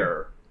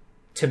prepare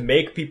to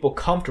make people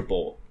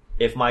comfortable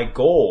if my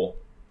goal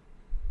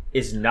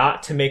is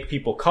not to make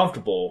people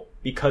comfortable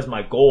because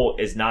my goal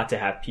is not to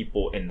have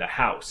people in the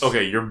house?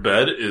 Okay, your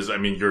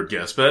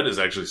guest bed is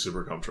actually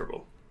super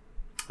comfortable.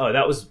 Oh,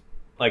 that was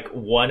like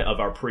one of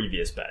our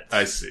previous beds.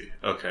 I see.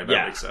 Okay,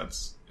 that makes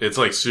sense. It's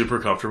like super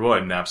comfortable. I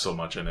nap so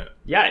much in it.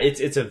 Yeah,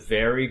 it's a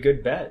very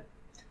good bed.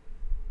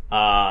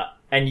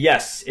 And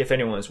yes, if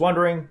anyone is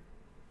wondering,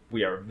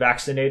 we are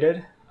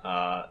vaccinated.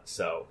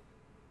 So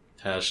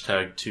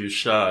Hashtag 2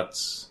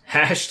 shots.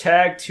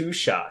 Hashtag 2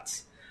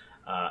 shots.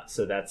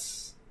 So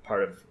that's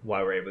part of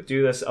why we're able to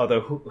do this.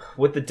 Although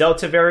with the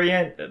Delta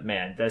variant,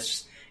 man,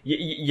 that's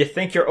you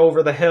think you're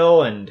over the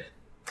hill and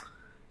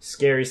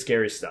scary,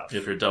 scary stuff.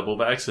 If you're double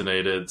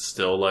vaccinated,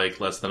 still like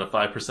less than a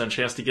 5%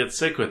 chance to get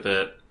sick with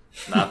it.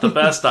 Not the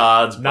best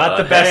odds. Not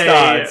the best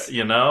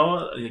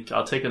odds.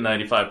 I'll take a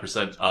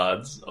 95%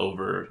 odds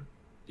over,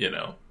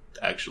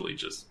 actually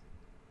just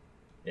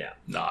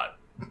not.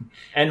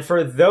 And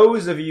for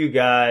those of you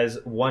guys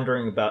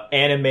wondering about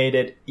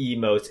animated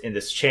emotes in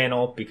this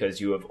channel,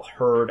 because you have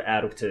heard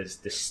ADWCTA's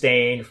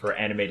disdain for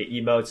animated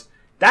emotes,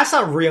 that's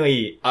not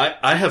really...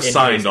 I have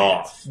signed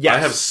off. Yes. I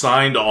have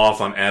signed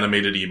off on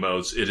animated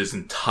emotes. It is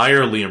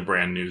entirely in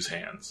Brand New's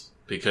hands.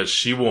 because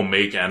she will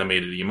make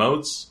animated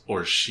emotes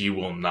or she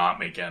will not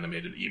make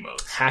animated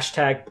emotes.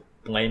 Hashtag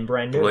blame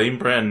brand new. Blame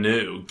brand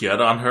new. Get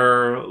on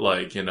her,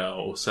 like, you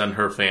know, send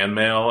her fan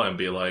mail and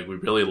be like, we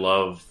really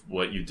love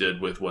what you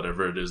did with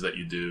whatever it is that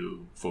you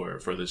do for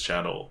this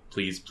channel.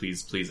 Please,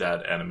 please, please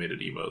add animated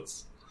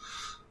emotes.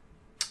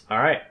 All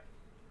right.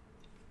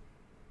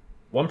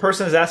 One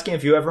person is asking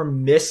if you ever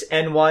miss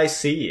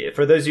NYC.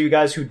 For those of you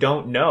guys who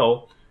don't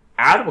know,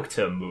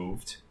 ADWCTA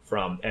moved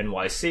from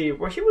NYC,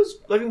 where he was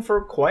living for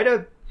quite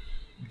a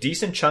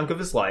decent chunk of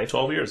his life.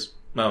 12 years.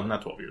 No,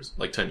 not 12 years.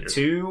 Like 10 years.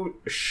 To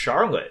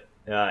Charlotte.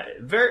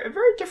 Very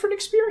different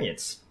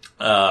experience.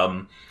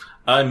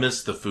 I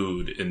miss the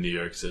food in New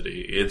York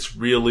City. It's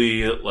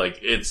really, like,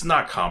 it's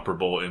not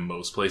comparable in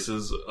most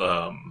places,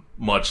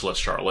 much less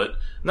Charlotte.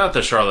 Not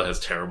that Charlotte has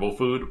terrible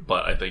food,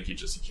 but I think you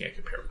can't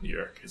compare with New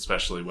York,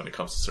 especially when it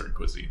comes to certain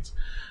cuisines.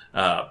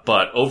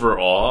 But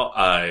overall,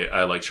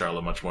 I like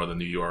Charlotte much more than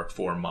New York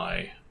for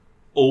my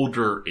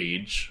older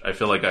age. I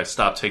feel like I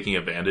stopped taking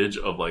advantage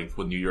of, like,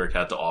 what New York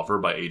had to offer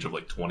by age of,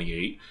 like,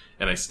 28,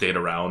 and I stayed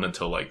around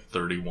until, like,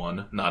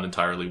 31, not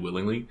entirely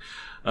willingly.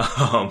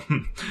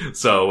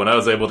 So when I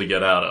was able to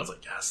get out, I was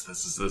like, yes,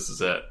 this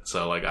is it.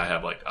 So, like, I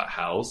have, like, a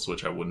house,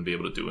 which I wouldn't be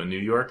able to do in New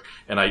York.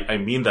 And I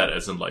mean that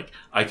as in, like,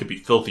 I could be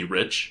filthy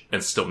rich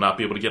and still not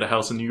be able to get a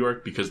house in New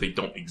York because they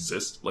don't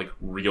exist, like,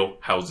 real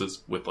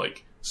houses with,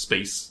 like,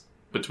 space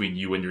between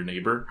you and your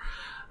neighbor.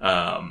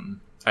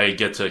 I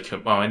get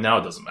to, well, now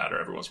it doesn't matter.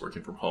 Everyone's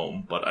working from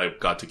home, but I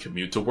got to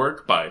commute to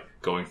work by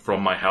going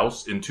from my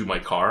house into my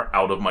car,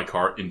 out of my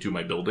car into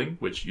my building,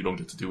 which you don't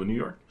get to do in New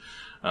York.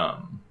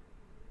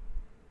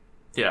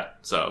 Yeah,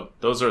 so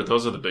those are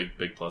the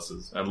big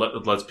pluses, and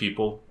lets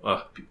people.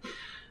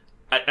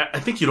 I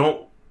think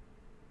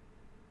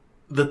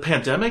the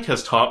pandemic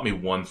has taught me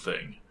one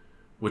thing,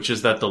 which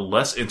is that the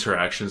less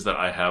interactions that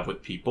I have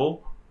with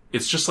people,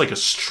 it's just like a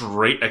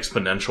straight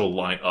exponential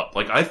line up.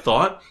 Like, I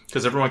thought,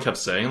 because everyone kept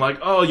saying, like,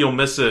 oh, you'll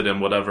miss it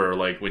and whatever,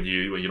 like, when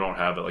you don't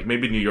have it. Like,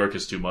 maybe New York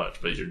is too much,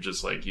 but you're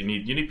just like, you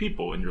need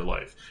people in your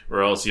life,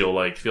 or else you'll,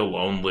 like, feel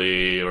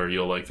lonely, or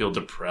you'll, like, feel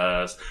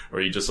depressed, or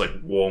you just, like,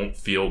 won't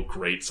feel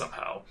great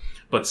somehow.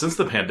 But since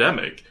the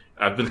pandemic,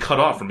 I've been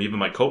cut off from even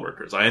my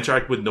coworkers. I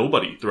interact with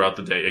nobody throughout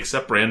the day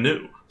except brand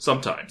new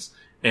sometimes.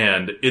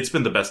 And it's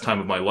been the best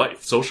time of my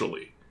life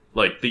socially.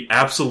 Like, the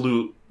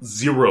absolute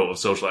zero of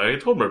social. I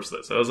told Merps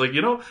this. I was like,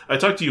 you know, I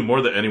talk to you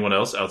more than anyone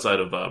else outside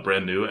of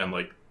brand new and,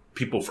 like,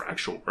 people for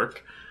actual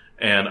work.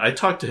 And I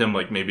talk to him,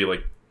 like, maybe,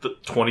 like,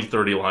 20,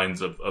 30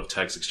 lines of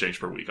text exchange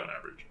per week on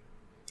average.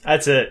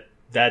 That's it.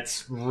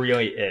 That's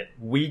really it.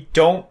 We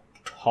don't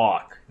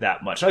talk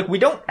that much. Like, we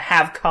don't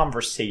have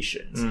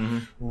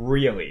conversations,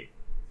 really.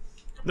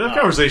 The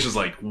conversations,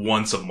 like,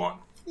 once a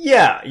month.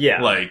 Yeah.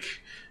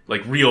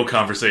 Like real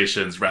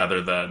conversations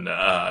rather than,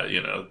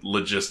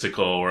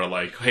 logistical or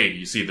like, hey,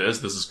 you see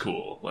this is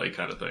cool, like,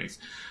 kind of things.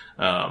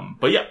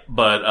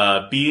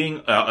 But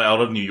being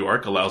out of New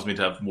York allows me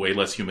to have way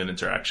less human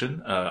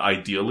interaction.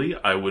 Ideally,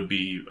 I would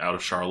be out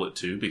of Charlotte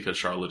too, because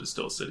Charlotte is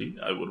still a city.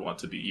 I would want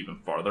to be even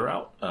farther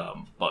out.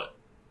 But,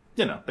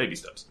 baby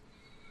steps.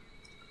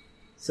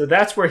 So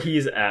that's where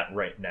he's at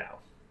right now.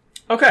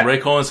 Okay. Ray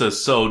Cohen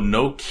says, so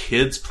no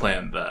kids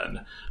plan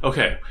then.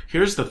 Okay,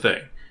 here's the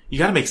thing. You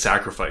gotta make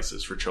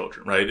sacrifices for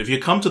children, right? If you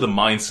come to the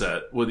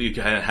mindset with you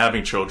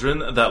having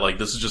children that, like,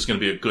 this is just gonna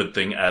be a good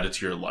thing added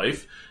to your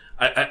life,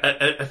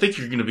 I think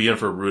you're gonna be in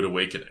for a rude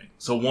awakening.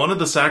 So one of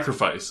the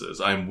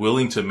sacrifices I'm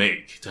willing to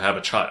make to have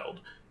a child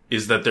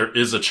is that there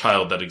is a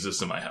child that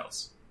exists in my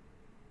house.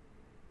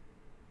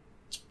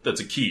 That's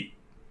a key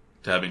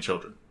to having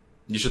children.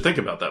 You should think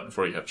about that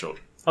before you have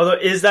children. Although,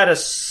 is that a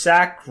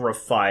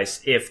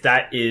sacrifice if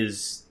that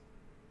is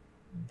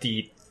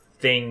the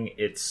thing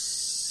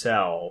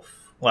itself?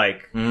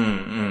 Like,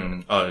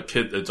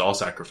 kid, it's all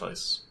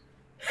sacrifice.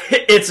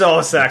 It's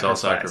all sacrifice. It's all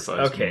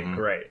sacrifice. Okay,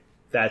 great.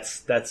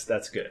 That's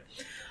good.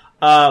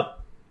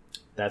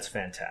 That's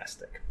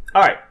fantastic.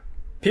 All right.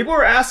 People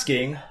are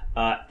asking,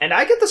 and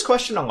I get this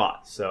question a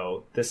lot,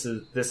 so this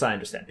I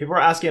understand. People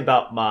are asking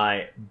about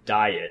my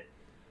diet,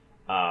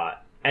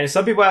 and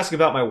some people ask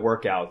about my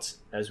workouts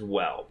as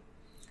well.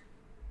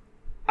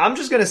 I'm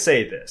just going to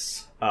say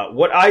this.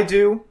 What I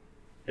do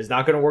is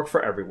not going to work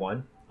for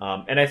everyone,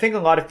 and I think a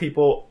lot of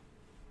people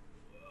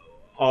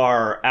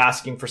are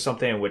asking for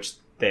something in which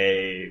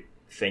they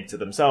think to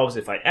themselves,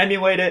 if I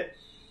emulate it,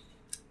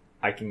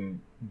 I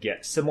can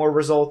get similar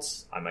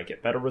results, I might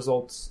get better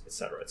results,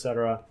 etc.,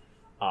 etc.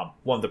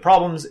 One of the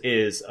problems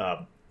is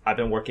I've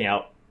been working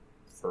out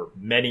for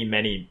many,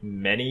 many,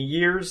 many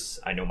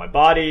years. I know my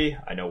body,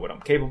 I know what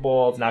I'm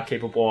capable of, not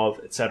capable of,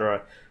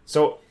 etc.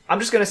 So I'm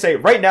just going to say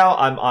right now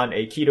I'm on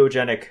a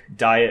ketogenic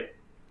diet.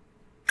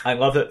 I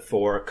love it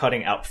for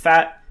cutting out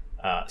fat,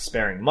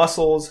 sparing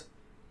muscles.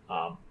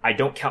 I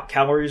don't count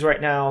calories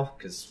right now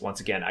because, once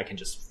again, I can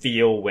just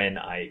feel when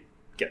I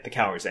get the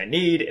calories I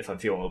need. If I'm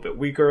feeling a little bit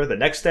weaker the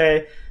next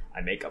day, I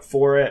make up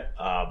for it.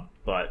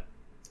 But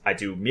I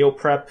do meal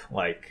prep.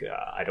 Like,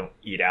 I don't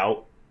eat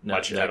out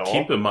much at all.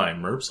 Keep in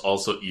mind, Merps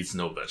also eats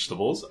no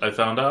vegetables, I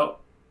found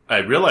out. I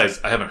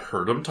realized I haven't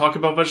heard him talk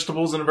about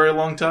vegetables in a very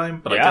long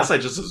time, but I guess I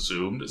just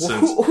assumed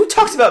since... Who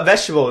talks about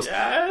vegetables?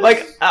 Yes.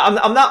 Like,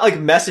 I'm not, like,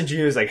 messaging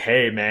you as like,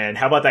 hey, man,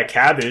 how about that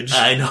cabbage?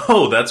 I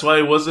know, that's why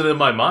it wasn't in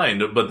my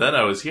mind, but then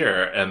I was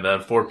here, and then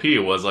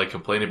 4P was, like,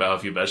 complaining about how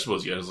few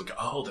vegetables you had. I was like,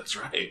 oh, that's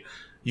right.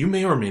 You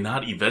may or may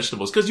not eat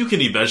vegetables, because you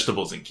can eat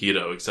vegetables in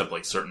keto, except,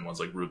 like, certain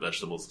ones, like root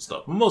vegetables and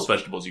stuff. Most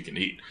vegetables you can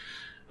eat.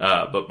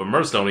 But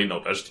Merps don't eat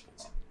no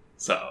vegetables.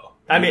 So...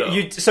 I mean,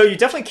 you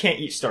definitely can't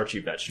eat starchy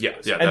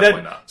vegetables. Yeah, and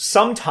definitely then not.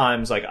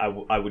 Sometimes, like,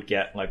 I would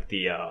get, like,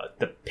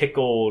 the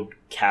pickled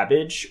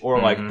cabbage,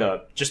 or, like,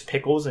 just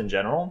pickles in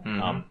general.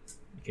 You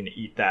can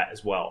eat that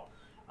as well.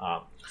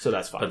 So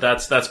that's fine. But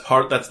that's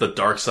the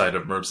dark side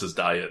of Merps'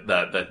 diet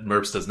that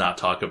Merps does not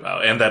talk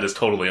about, and that is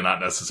totally not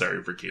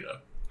necessary for keto.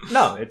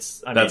 No,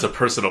 that's a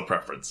personal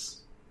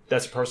preference.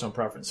 That's a personal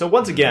preference. So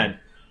once again,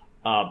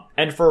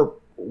 and for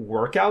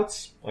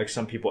workouts, like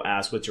some people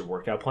ask, what's your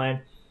workout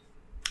plan?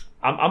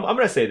 I'm going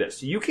to say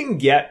this. You can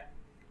get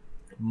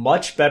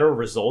much better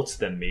results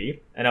than me,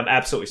 and I'm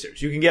absolutely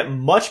serious. You can get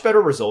much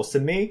better results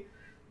than me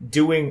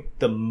doing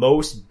the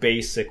most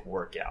basic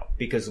workout,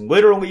 because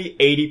literally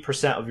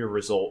 80% of your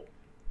result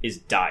is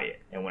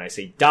diet. And when I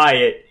say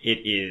diet, it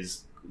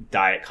is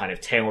diet kind of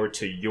tailored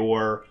to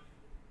your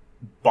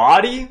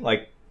body,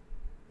 like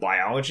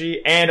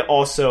biology, and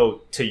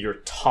also to your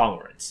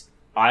tolerance.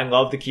 I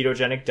love the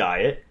ketogenic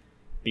diet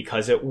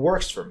because it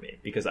works for me,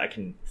 because I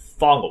can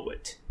follow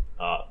it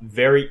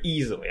very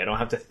easily. I don't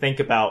have to think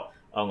about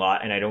a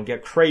lot, and I don't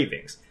get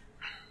cravings.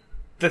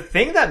 The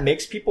thing that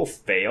makes people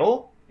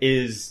fail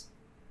is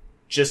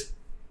just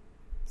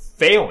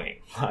failing.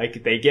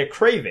 Like, they get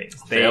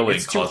cravings.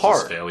 It's too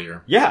hard.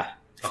 Failure. Yeah.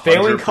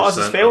 Failing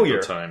causes failure.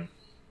 Of the time.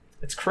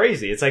 It's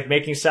crazy. It's like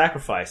making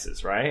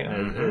sacrifices, right?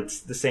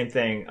 It's the same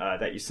thing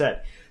that you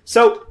said.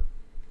 So,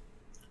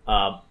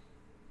 a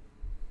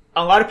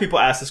lot of people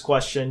ask this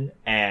question,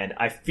 and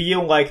I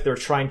feel like they're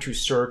trying to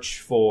search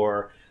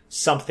for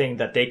something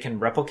that they can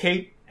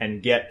replicate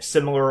and get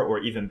similar or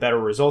even better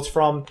results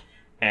from.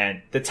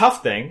 And the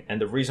tough thing, and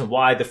the reason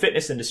why the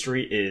fitness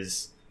industry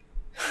is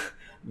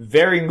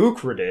very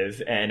lucrative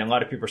and a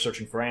lot of people are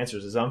searching for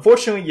answers, is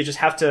unfortunately you just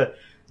have to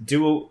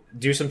do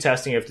some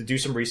testing. You have to do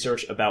some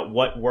research about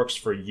what works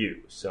for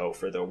you. So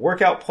for the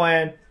workout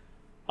plan,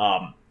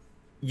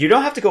 you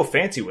don't have to go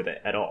fancy with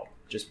it at all.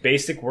 Just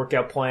basic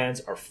workout plans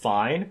are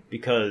fine,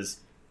 because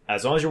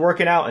as long as you're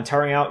working out and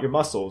tiring out your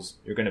muscles,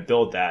 you're going to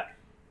build that.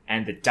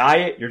 And the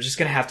diet, you're just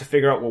going to have to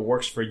figure out what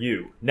works for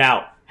you.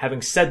 Now,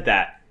 having said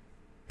that,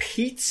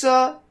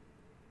 pizza,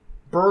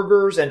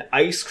 burgers, and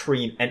ice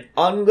cream, and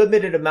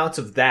unlimited amounts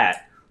of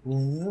that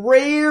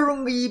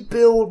rarely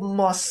build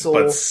muscle,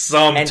 but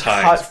sometimes and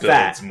cut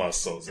builds fat.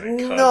 Muscles and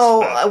cuts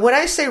no, fat. When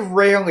I say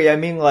rarely, I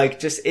mean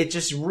like it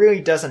just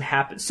really doesn't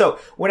happen. So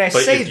when I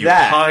say if you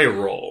that, high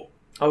roll,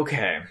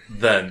 okay,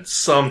 then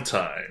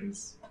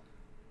sometimes,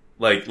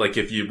 like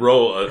if you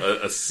roll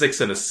a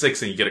 6 and a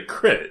 6 and you get a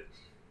crit,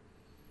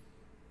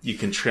 you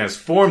can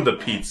transform the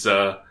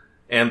pizza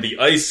and the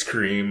ice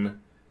cream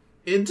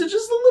into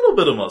just a little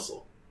bit of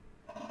muscle.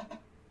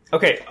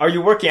 Okay, are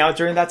you working out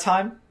during that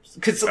time?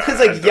 Because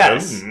like,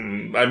 yes.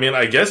 I mean,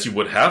 I guess you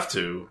would have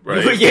to,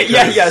 right?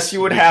 Yes, you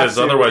would have to. Because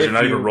otherwise you're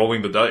not even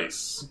rolling the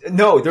dice.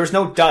 No, there's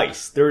no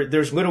dice.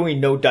 There's literally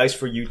no dice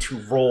for you to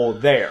roll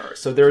there.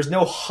 So there's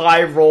no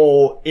high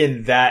roll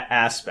in that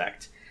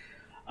aspect.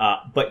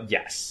 But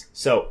yes.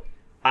 So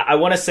I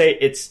want to say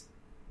it's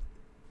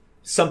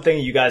something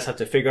you guys have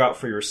to figure out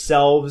for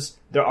yourselves.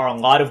 There are a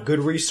lot of good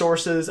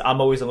resources. I'm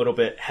always a little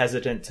bit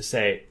hesitant to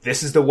say,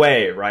 this is the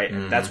way, right?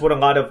 And that's what a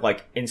lot of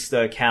like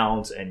Insta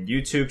accounts and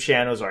YouTube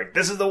channels are like,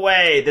 this is the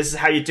way, this is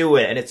how you do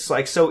it. And it's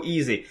like so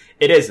easy.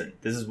 It isn't.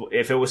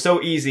 If it was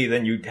so easy,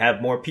 then you'd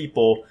have more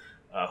people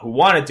who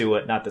want to do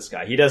it. Not this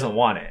guy. He doesn't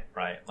want it,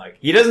 right? Like,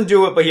 he doesn't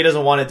do it, but he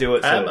doesn't want to do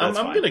it. So I'm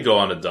going to go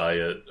on a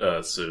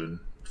diet soon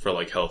for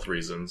like health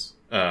reasons.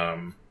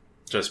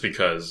 Just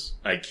because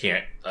I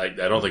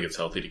don't think it's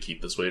healthy to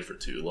keep this weight for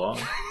too long.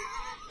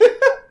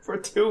 For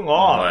too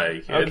long.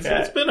 Like,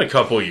 it's been a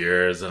couple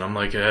years, and I'm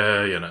like,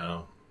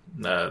 so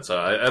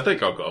I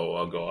think I'll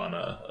go on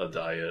a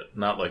diet,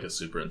 not like a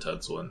super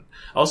intense one.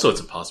 Also, it's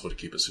impossible to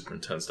keep a super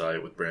intense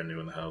diet with brand new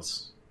in the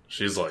house.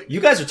 She's like, you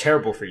guys are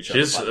terrible for each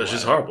other.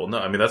 She's horrible. No,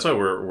 I mean that's why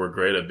we're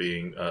great at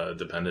being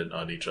dependent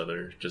on each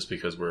other, just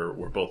because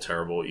we're both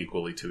terrible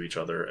equally to each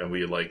other, and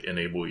we like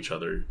enable each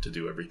other to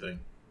do everything.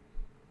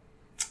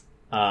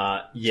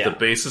 Yeah. It's the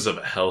basis of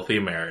a healthy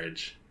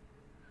marriage.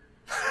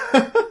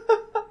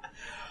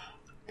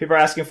 People are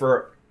asking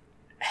for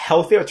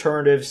healthy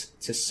alternatives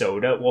to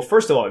soda. Well,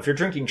 first of all, if you're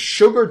drinking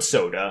sugared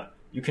soda,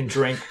 you can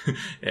drink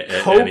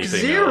Coke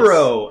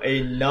Zero, else.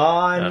 A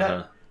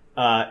non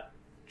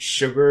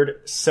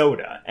sugared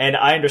soda. And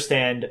I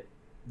understand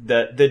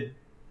the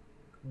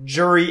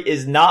jury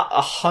is not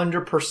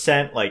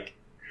 100% like,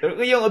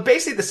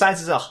 basically the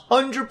science is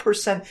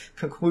 100%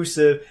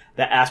 conclusive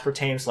that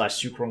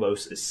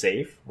aspartame/sucralose is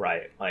safe,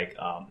 right? Like,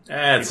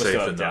 it's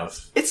safe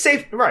enough. It's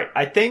safe, right?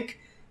 I think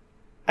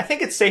I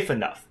think it's safe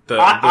enough.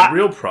 The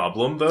real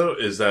problem, though,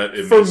 is that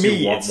it makes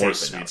you want more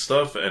sweet enough.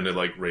 stuff, and it,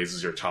 like,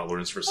 raises your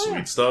tolerance for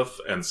sweet stuff,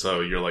 and so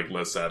you're, like,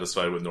 less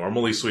satisfied with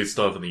normally sweet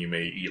stuff, and then you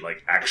may eat,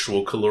 like,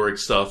 actual caloric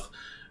stuff.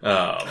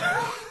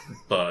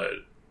 But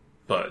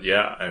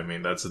yeah, I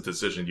mean, that's a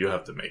decision you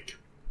have to make,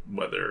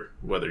 whether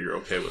you're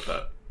okay with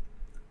that.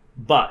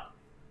 But,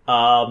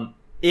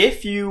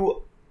 if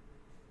you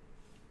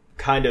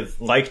kind of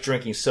like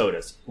drinking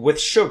sodas with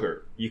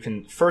sugar, you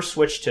can first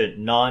switch to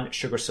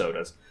non-sugar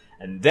sodas,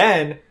 and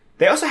then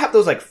they also have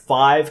those like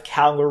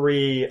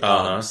 5-calorie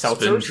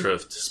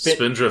seltzers.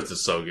 Spindrift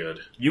is so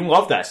good. You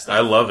love that stuff. I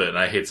love it, and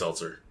I hate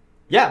seltzer.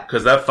 Yeah,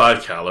 because that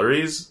 5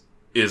 calories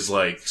is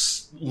like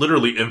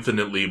literally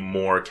infinitely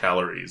more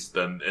calories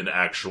than an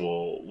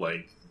actual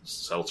like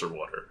seltzer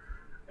water,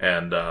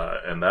 and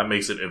that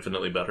makes it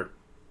infinitely better.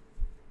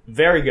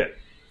 Very good.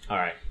 All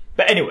right,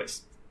 but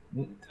anyways.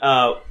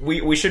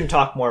 We shouldn't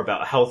talk more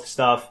about health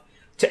stuff.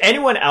 To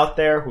anyone out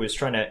there who is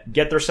trying to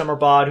get their summer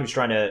bod, who's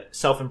trying to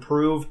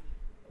self-improve,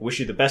 wish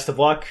you the best of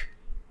luck.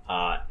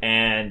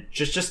 And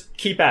just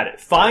keep at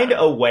it. Find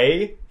a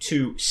way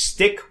to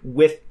stick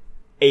with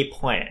a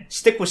plan.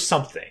 Stick with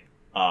something.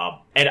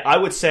 And I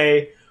would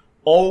say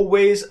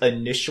always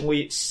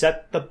initially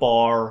set the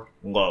bar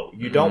low.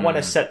 You don't want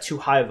to set too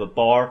high of a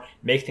bar,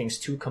 make things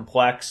too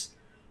complex,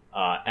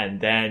 and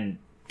then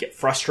get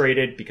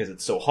frustrated because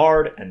it's so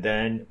hard, and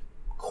then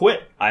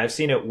quit. I have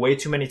seen it way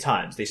too many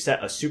times. They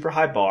set a super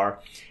high bar.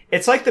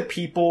 It's like the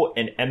people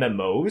in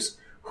MMOs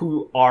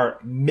who are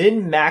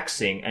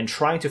min-maxing and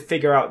trying to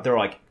figure out their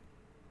like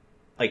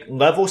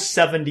level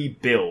 70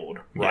 build,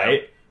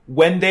 right? Yeah.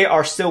 When they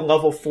are still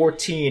level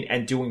 14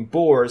 and doing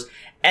boars,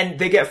 and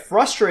they get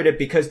frustrated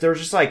because they're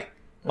just like,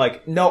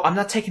 no, I'm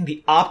not taking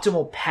the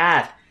optimal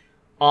path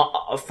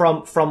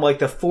from like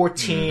the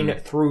 14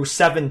 through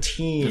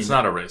 17. It's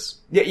not a race.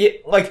 Yeah,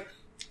 like,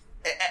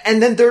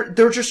 and then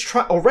they're just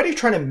already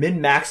trying to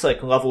min-max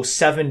like level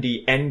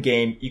 70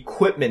 endgame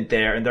equipment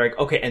there, and they're like,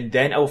 okay, and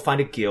then I will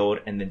find a guild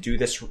and then do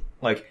this,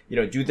 like,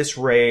 do this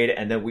raid,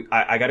 and then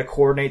I gotta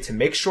coordinate to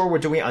make sure we're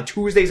doing it on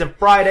Tuesdays and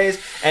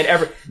Fridays,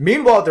 and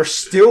meanwhile, they're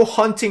still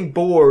hunting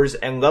boars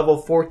and level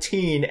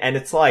 14, and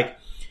it's like,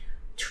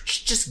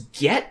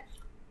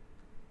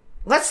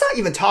 let's not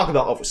even talk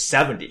about level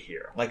 70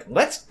 here. Like,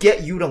 let's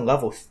get you to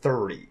level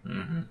 30.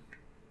 Mm-hmm.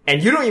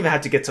 And you don't even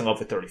have to get to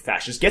level 30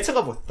 fast. Just get to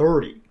level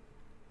 30.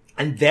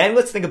 And then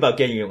let's think about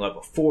getting you to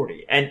level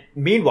 40. And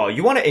meanwhile,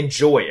 you want to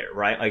enjoy it,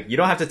 right? Like, you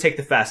don't have to take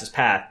the fastest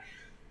path.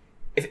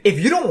 If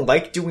you don't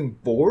like doing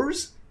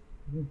boars,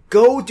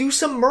 go do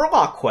some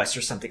Murloc quests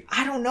or something.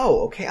 I don't know,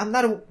 okay? I'm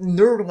not a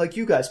nerd like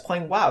you guys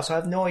playing WoW, so I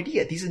have no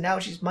idea. These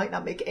analogies might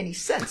not make any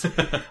sense.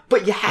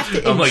 But you have to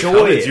enjoy it. I'm like,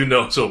 how did you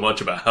know so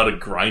much about how to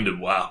grind in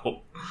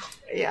WoW?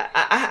 Yeah,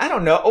 I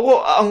don't know.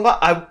 Well,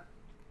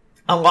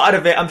 a lot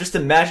of it, I'm just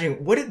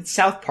imagining, what did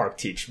South Park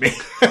teach me?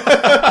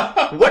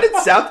 What did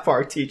South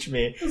Park teach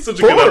me? That's such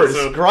a good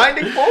episode.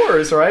 Grinding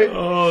boars, right?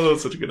 Oh, that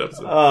was such a good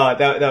episode.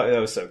 That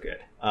was so good.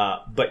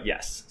 But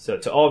yes, so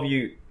to all of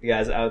you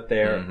guys out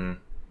there,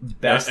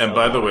 best. And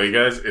by the way,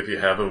 guys, if you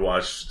haven't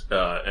watched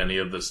any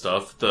of the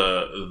stuff,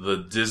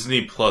 the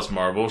Disney Plus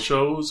Marvel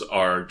shows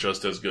are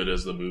just as good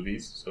as the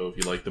movies. So if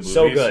you like the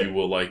movies, you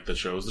will like the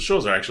shows. The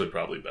shows are actually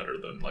probably better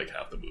than like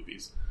half the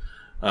movies.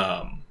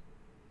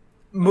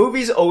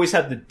 Movies always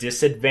have the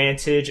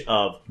disadvantage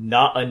of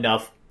not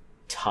enough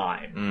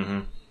time. Mm-hmm.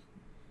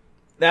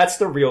 That's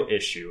the real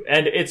issue.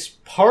 And it's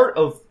part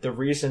of the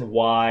reason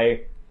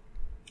why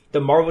the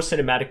Marvel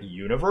Cinematic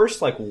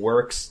Universe like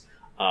works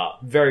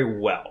very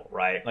well,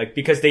 right? Like,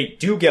 because they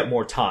do get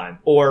more time.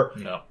 Or,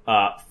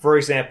 for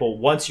example,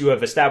 once you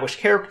have established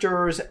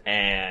characters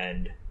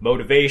and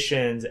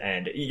motivations,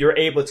 and you're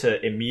able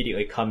to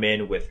immediately come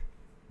in with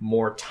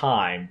more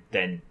time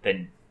than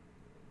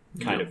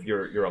kind of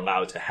you're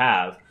allowed to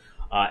have.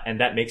 And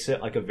that makes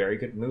it like a very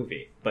good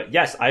movie. But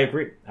yes, I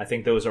agree. I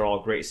think those are all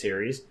great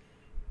series.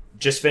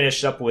 Just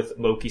finished up with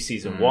Loki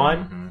season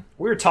 1.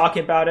 We were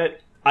talking about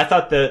it. I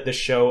thought the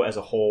show as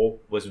a whole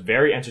was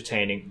very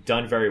entertaining,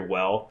 done very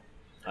well.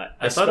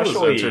 I thought it was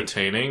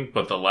entertaining,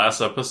 but the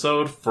last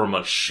episode, from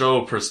a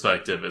show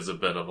perspective, is a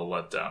bit of a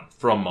letdown.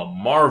 From a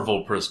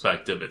Marvel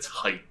perspective, it's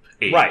hype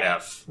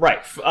AF.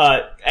 Right.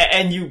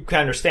 And you can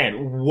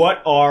understand,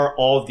 what are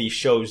all these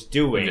shows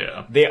doing?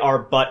 Yeah. They are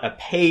but a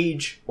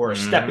page or a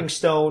stepping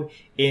stone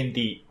in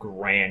the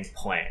grand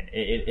plan,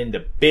 in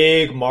the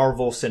big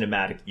Marvel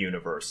Cinematic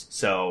Universe.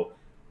 So,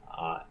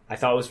 I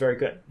thought it was very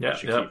good. Yeah.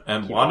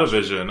 And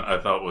WandaVision, I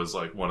thought was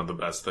like one of the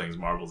best things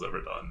Marvel's ever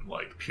done.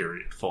 Like,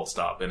 period. Full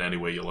stop. In any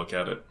way you look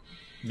at it.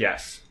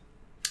 Yes.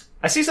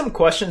 I see some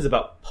questions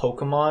about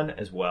Pokemon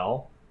as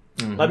well.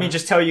 Let me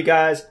just tell you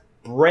guys,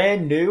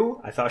 brand new.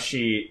 I thought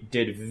she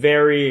did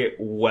very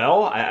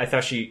well. I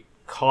thought she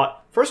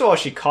caught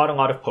a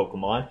lot of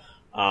Pokemon.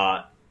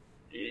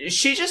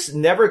 She just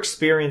never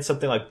experienced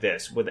something like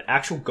this with an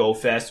actual Go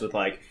Fest with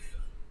like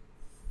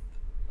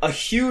a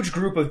huge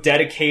group of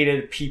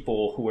dedicated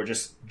people who are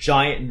just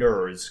giant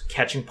nerds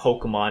catching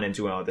Pokemon and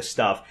doing all this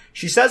stuff.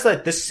 She says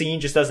that this scene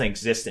just doesn't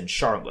exist in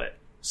Charlotte.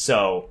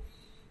 So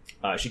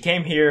She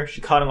came here,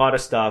 she caught a lot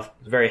of stuff,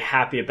 was very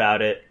happy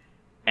about it,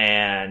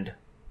 and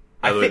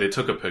by the way, they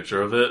took a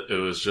picture of it. It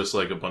was just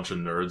like a bunch of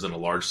nerds in a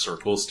large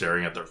circle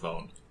staring at their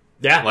phone.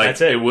 Yeah, like,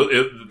 that's it.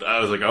 I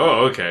was like,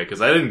 oh, okay,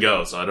 because I didn't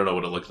go, so I don't know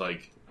what it looked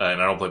like. And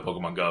I don't play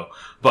Pokemon Go,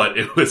 but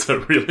it was a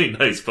really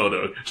nice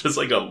photo. Just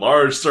like a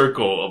large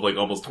circle of like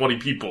almost 20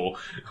 people,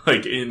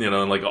 like in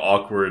like an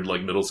awkward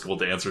like middle school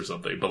dance or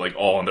something, but like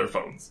all on their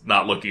phones,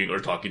 not looking or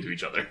talking to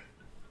each other.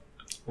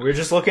 We're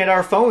just looking at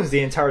our phones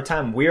the entire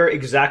time. We're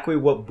exactly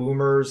what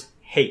boomers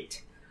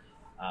hate.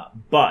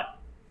 But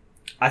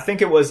I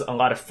think it was a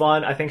lot of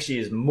fun. I think she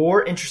is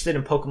more interested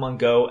in Pokemon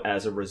Go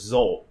as a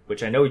result,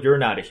 which I know you're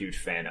not a huge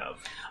fan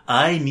of.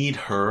 I need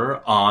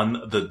her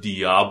on the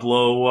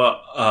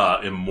Diablo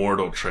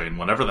Immortal train.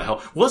 Whenever the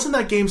hell wasn't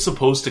that game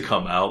supposed to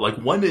come out? Like,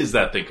 when is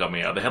that thing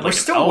coming out? They had like we're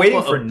still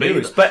waiting for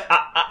news, but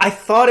I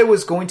thought it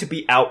was going to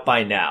be out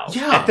by now.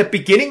 Yeah, at the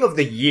beginning of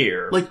the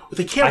year, like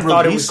they can't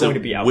release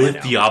it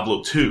with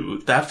Diablo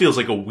 2. That feels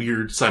like a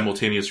weird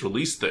simultaneous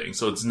release thing.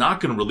 So it's not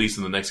going to release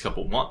in the next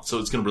couple months. So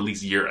it's going to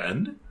release year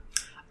end.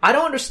 I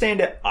don't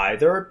understand it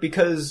either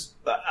because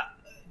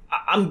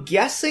I'm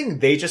guessing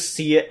they just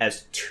see it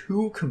as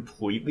two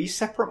completely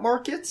separate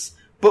markets,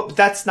 but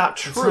that's not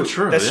true. That's not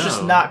true. That's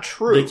just not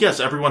true. Like,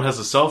 yes, everyone has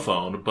a cell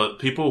phone, but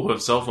people who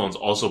have cell phones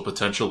also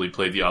potentially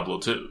play Diablo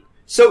 2.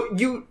 So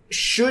you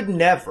should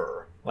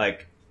never,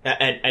 like,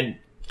 and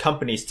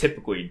companies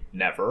typically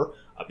never,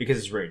 because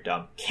it's very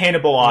dumb,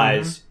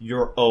 cannibalize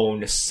your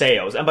own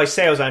sales. And by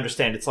sales, I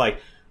understand it's like,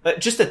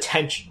 just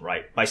attention,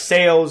 right? By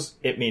sales,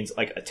 it means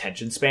like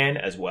attention span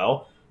as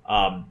well.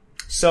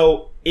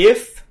 So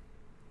if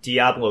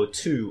Diablo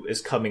 2 is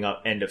coming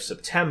out end of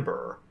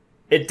September,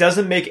 it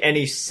doesn't make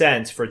any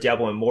sense for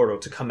Diablo Immortal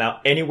to come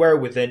out anywhere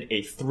within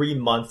a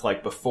 3-month,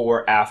 like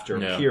before, after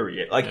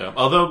period. Like,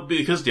 although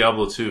because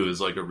Diablo 2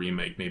 is like a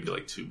remake, maybe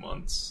like 2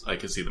 months, I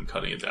could see them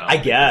cutting it down. I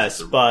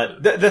guess,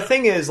 but the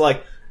thing is,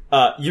 like,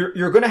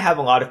 you're going to have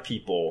a lot of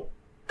people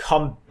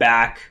come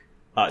back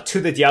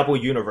to the Diablo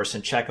universe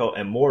and check out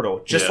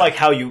Immortal, just like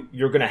how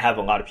you're going to have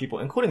a lot of people,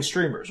 including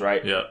streamers,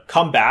 right? Yeah.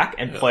 Come back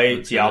and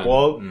play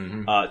Diablo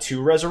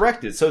 2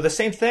 Resurrected. So the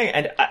same thing.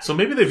 And so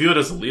maybe they view it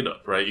as a lead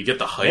up, right? You get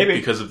the hype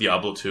because of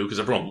Diablo 2, because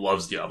everyone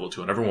loves Diablo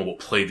 2 and everyone will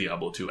play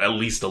Diablo 2 at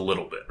least a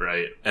little bit,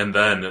 right? And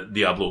then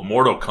Diablo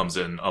Immortal comes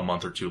in a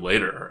month or two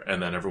later,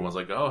 and then everyone's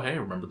like, oh, hey,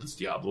 remember this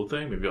Diablo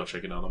thing? Maybe I'll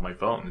check it out on my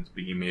phone. It's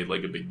being made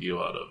like a big deal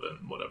out of it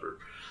and whatever.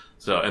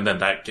 So, and then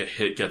that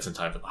gets in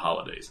time for the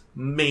holidays.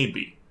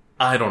 Maybe.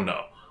 I don't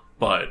know,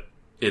 but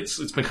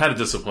it's been kind of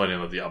disappointing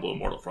on the Diablo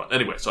Immortal front.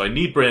 Anyway, so I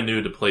need Brand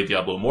New to play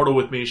Diablo Immortal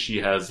with me. She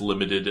has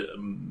limited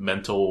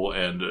mental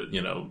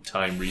and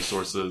time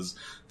resources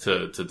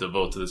to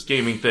devote to this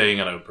gaming thing,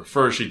 and I would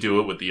prefer she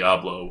do it with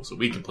Diablo so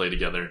we can play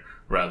together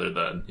rather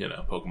than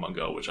Pokemon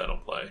Go, which I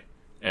don't play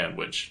and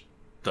which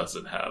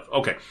doesn't have.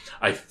 Okay,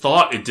 I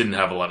thought it didn't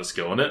have a lot of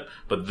skill in it,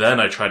 but then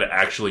I try to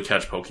actually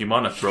catch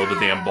Pokemon and throw the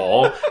damn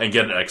ball and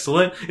get an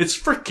excellent. It's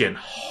freaking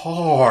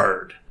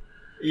hard.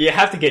 You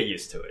have to get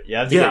used to it. You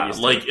have to get used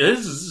to it.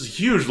 This is a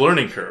huge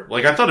learning curve.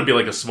 Like, I thought it'd be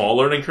like a small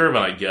learning curve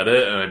and I get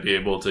it and I'd be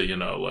able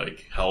to,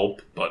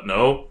 help, but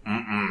no.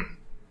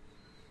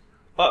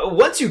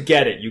 Once you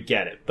get it, you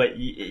get it. But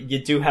you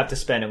do have to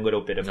spend a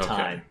little bit of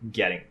time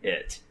getting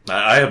it.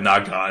 I have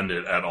not gotten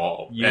it at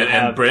all.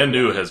 And Brand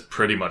New has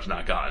pretty much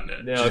not gotten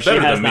it. No, she's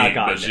better than me,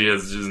 but she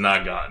has just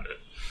not gotten it.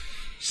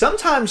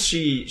 Sometimes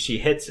she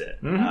hits it,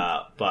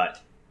 but...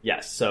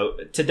 Yes, so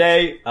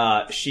today,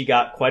 she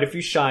got quite a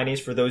few shinies.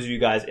 For those of you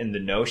guys in the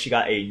know, she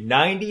got a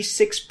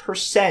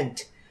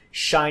 96%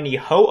 shiny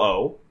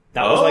Ho-Oh.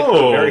 That was like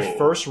her very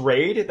first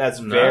raid. That's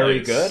very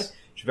good.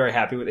 She's very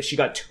happy with it. She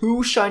got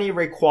 2 shiny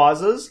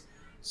Rayquazas.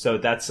 So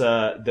that's,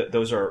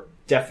 those are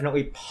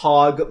definitely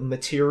Pog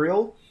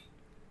material.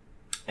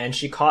 And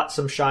she caught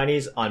some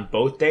shinies on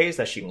both days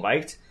that she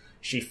liked.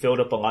 She filled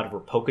up a lot of her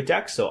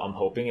Pokedex, so I'm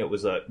hoping it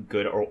was a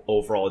good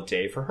overall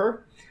day for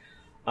her.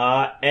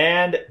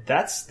 And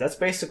that's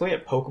basically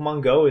it.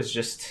 Pokemon Go is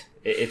just,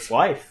 it's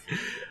life.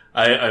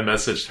 I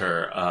messaged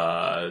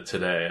her,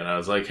 today and I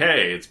was like,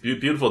 hey, it's a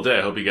beautiful day.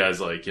 I hope you guys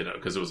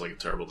cause it was like a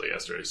terrible day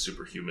yesterday.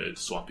 Super humid,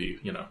 swampy,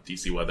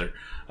 DC weather.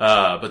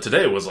 But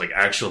today it was like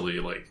actually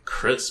like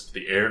crisp,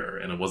 the air,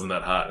 and it wasn't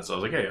that hot. So I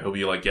was like, hey, I hope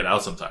you get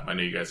out sometime. I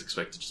know you guys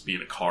expect to just be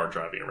in a car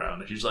driving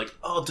around. And she's like,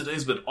 oh,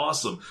 today's been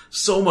awesome.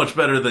 So much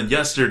better than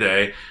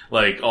yesterday.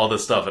 Like all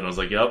this stuff. And I was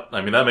like, yep. I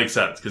mean, that makes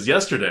sense. Cause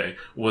yesterday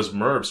was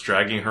Merps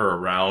dragging her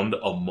around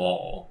a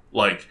mall.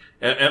 Like,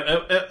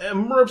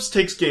 and Merps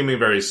takes gaming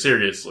very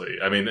seriously.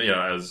 I mean,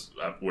 as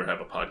we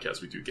have a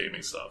podcast, we do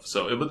gaming stuff.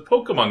 So with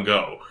Pokemon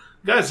Go,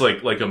 guy's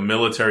like a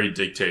military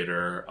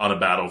dictator on a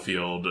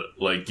battlefield,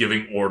 like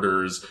giving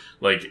orders,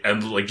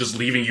 and just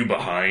leaving you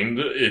behind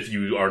if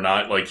you are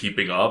not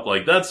keeping up.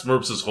 Like that's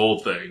Merps' whole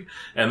thing.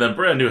 And then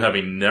Brand New,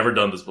 having never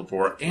done this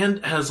before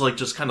and has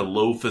just kind of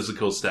low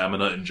physical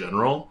stamina in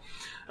general,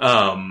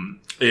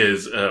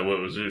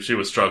 she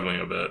was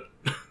struggling a bit.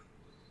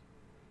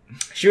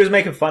 She was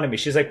making fun of me.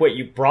 She's like, wait,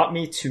 you brought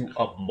me to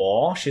a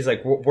mall? She's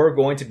like, we're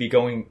going to be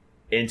going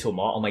into a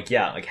mall. I'm like,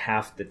 yeah, like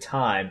half the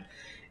time.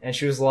 And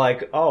she was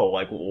like, oh,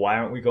 like, why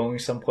aren't we going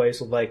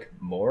someplace with, like,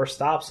 more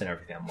stops and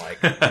everything? I'm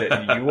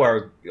like, you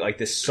are, like,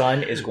 the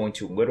sun is going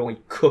to literally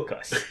cook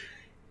us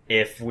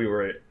if we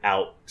were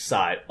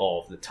outside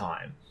all of the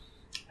time.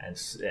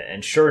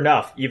 And sure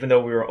enough, even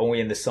though we were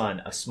only in the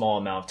sun a small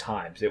amount of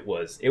times, it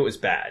was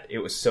bad. It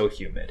was so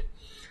humid.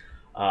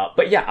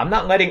 But yeah, I'm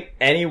not letting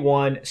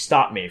anyone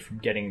stop me from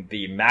getting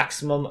the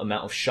maximum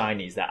amount of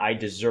shinies that I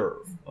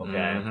deserve.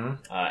 Okay.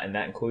 And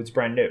that includes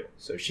brand new.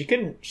 So she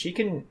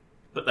can.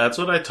 But that's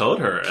what I told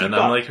her, and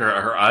I'm like,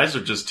 her eyes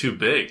are just too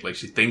big. Like,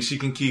 she thinks she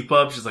can keep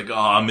up. She's like, oh,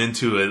 I'm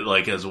into it,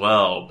 like, as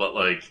well. But,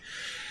 like,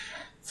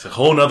 it's a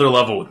whole nother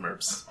level with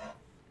Merps.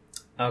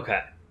 Okay.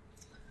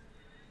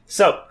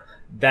 So,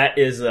 that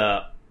is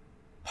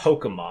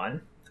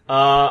Pokemon.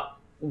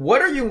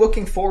 What are you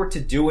looking forward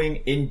to doing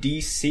in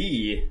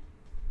DC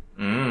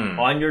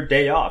on your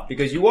day off?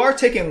 Because you are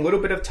taking a little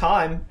bit of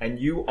time, and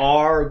you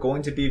are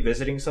going to be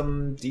visiting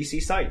some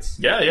DC sites.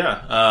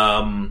 Yeah.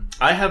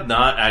 I have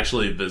not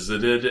actually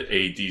visited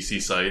a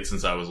DC site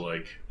since I was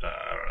like,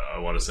 I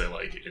want to say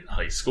like in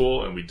high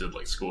school, and we did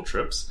like school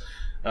trips.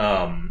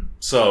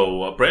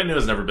 So Brand New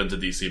has never been to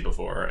DC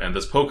before, and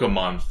this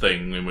Pokemon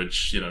thing in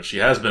which, you know, she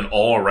has been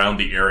all around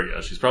the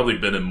area. She's probably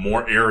been in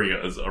more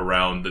areas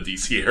around the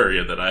DC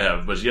area than I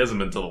have, but she hasn't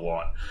been to the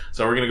lawn.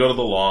 So we're gonna go to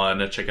the lawn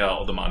and check out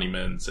all the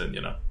monuments and,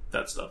 you know,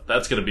 that stuff.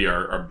 That's gonna be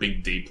our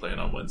big day plan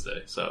on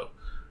Wednesday. So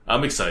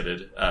I'm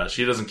excited.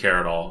 She doesn't care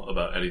at all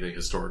about anything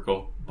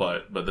historical,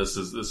 but this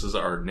is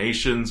our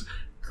nation's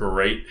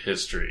great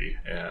history,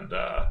 and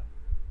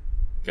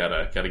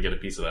gotta get a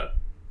piece of that.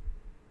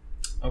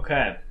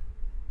 Okay.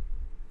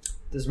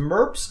 Does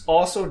Merps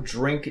also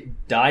drink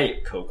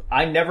Diet Coke?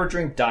 I never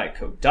drink Diet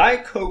Coke.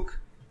 Diet Coke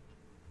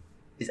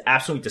is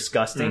absolutely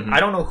disgusting. I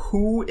don't know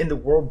who in the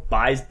world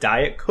buys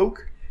Diet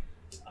Coke.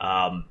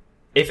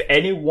 If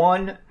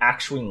anyone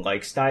actually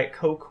likes Diet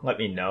Coke, let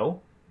me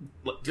know.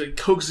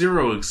 Coke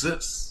Zero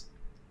exists.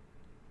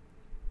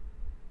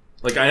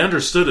 Like, I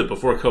understood it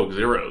before Coke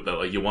Zero, that,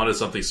 like, you wanted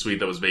something sweet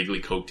that was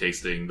vaguely Coke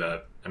tasting,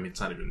 that, I mean, it's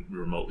not even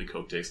remotely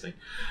Coke tasting,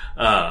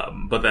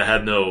 but that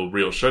had no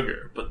real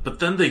sugar. But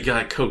then they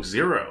got Coke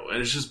Zero,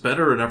 and it's just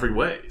better in every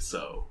way,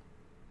 so.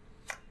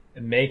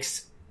 It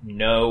makes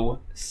no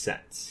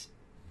sense.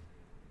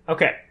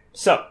 Okay,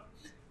 so,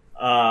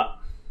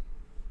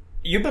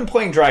 you've been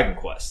playing Dragon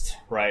Quest,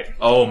 right?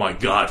 Oh my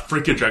god,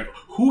 freaking Dragon...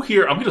 Who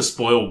here... I'm gonna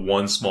spoil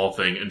one small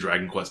thing in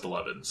Dragon Quest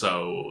XI,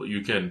 so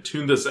you can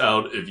tune this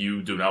out if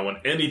you do not want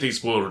anything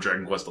spoiled for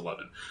Dragon Quest XI.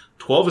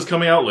 12 is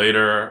coming out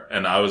later,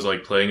 and I was,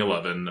 like, playing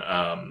 11.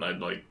 I'd,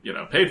 like, you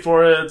know, paid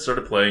for it,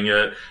 started playing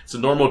it. It's a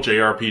normal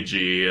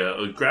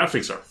JRPG.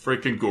 Graphics are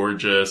freaking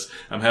gorgeous.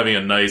 I'm having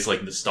a nice,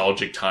 like,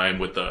 nostalgic time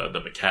with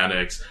the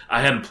mechanics. I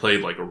hadn't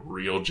played, like, a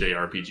real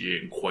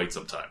JRPG in quite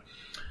some time.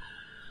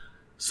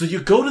 So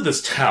you go to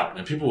this town,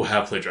 and people who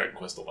have played Dragon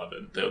Quest XI,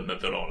 they don't know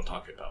what I'm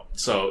talking about.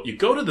 So you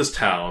go to this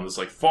town, this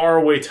like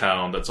faraway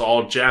town that's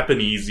all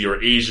Japanese-y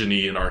or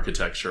Asian-y in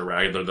architecture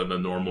rather than the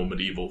normal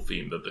medieval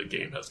theme that the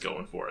game has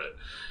going for it.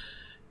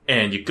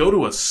 And you go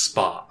to a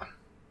spa.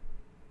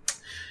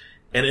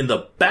 And in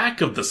the back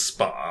of the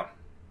spa,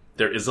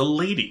 there is a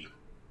lady.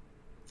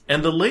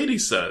 And the lady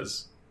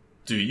says,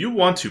 "Do you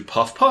want to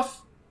puff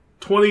puff?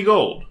 20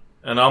 gold.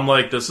 And I'm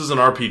like, this is an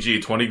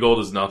RPG. 20 gold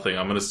is nothing.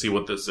 I'm going to see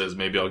what this is.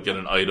 Maybe I'll get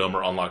an item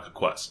or unlock a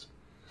quest.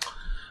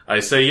 I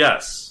say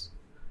yes.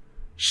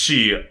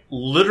 She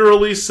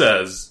literally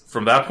says,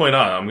 from that point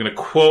on, I'm going to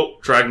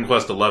quote Dragon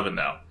Quest XI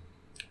now.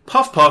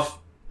 Puff, puff,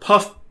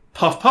 puff,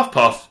 puff, puff,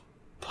 puff,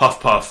 puff,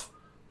 puff,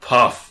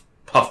 puff,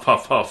 puff,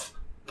 puff, puff,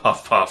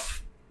 puff,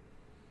 puff.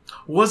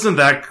 Wasn't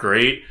that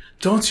great?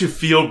 Don't you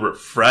feel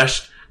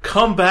refreshed?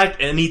 Come back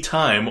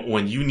anytime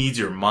when you need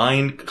your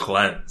mind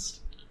cleansed.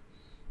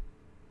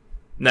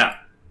 Now,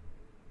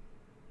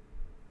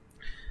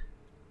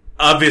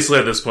 obviously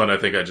at this point, I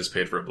think I just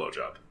paid for a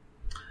blowjob.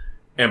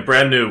 And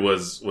Brand New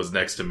was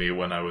next to me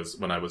when I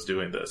was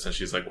doing this, and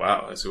she's like,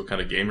 "Wow, I see what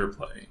kind of game you're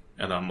playing."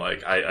 And I'm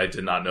like, I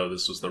did not know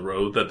this was the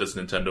road that this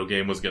Nintendo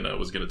game was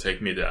gonna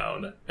take me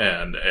down.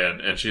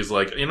 And she's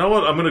like, "You know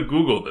what? I'm gonna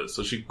Google this."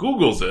 So she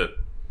Googles it,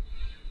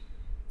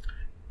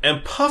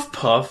 and Puff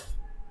Puff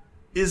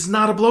is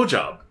not a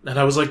blowjob. And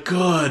I was like,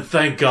 good,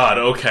 thank God,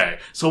 okay.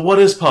 So what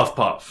is Puff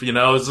Puff? You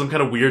know, it's some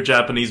kind of weird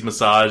Japanese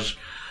massage.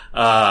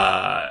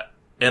 And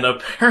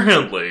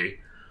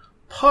apparently,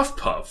 Puff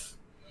Puff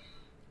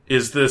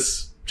is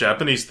this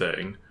Japanese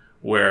thing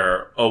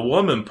where a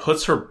woman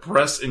puts her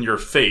breasts in your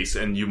face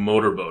and you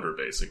motorboat her,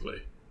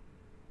 basically.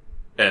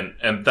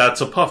 And that's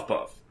a Puff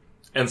Puff.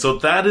 And so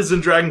that is in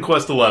Dragon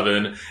Quest XI,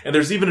 and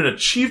there's even an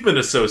achievement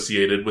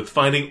associated with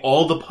finding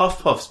all the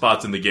Puff Puff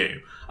spots in the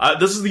game.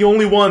 This is the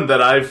only one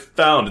that I've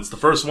found. It's the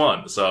first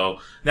one. So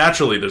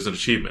naturally there's an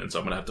achievement, so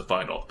I'm going to have to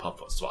find all the Puff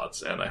Puff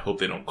spots, and I hope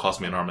they don't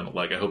cost me an arm and a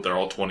leg. I hope they're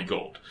all 20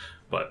 gold.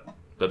 But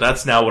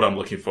that's now what I'm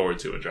looking forward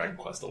to in Dragon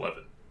Quest XI.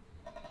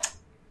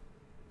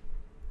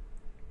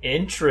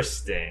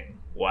 Interesting.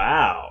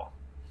 Wow.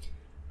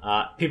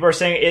 People are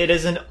saying it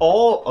is in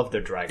all of the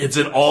Dragon It's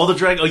Quest. in all the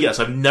Dragon... Oh, yes,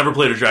 I've never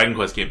played a Dragon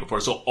Quest game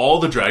before. So all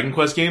the Dragon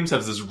Quest games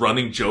have this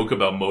running joke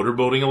about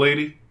motorboating a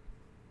lady.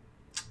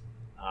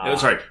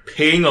 Sorry,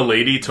 paying a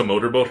lady to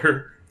motorboat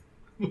her.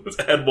 Let's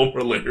add one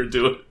more layer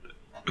to it.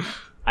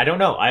 I don't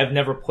know. I have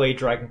never played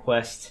Dragon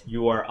Quest.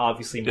 You are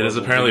obviously... It is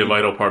apparently a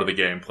vital part of the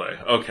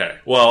gameplay. Okay.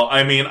 Well,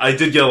 I mean, I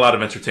did get a lot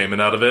of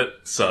entertainment out of it,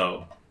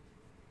 so...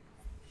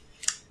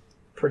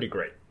 Pretty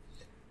great.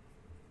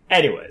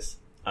 Anyways,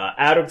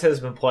 ADWCTA has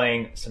been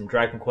playing some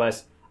Dragon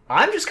Quest.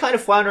 I'm just kind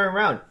of floundering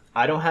around.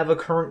 I don't have a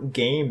current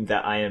game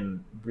that I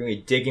am really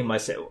digging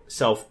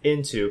myself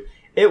into.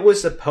 It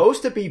was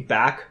supposed to be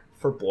Back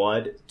 4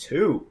 Blood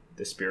 2,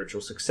 the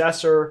spiritual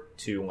successor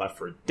to Left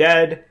 4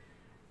 Dead.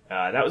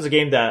 That was a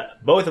game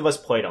that both of us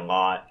played a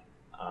lot.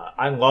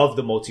 I love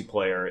the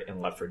multiplayer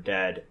in Left 4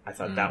 Dead. I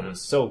thought that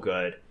was so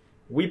good.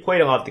 We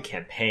played a lot of the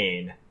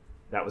campaign.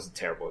 That was a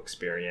terrible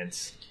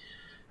experience.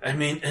 I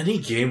mean, any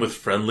game with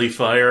friendly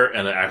fire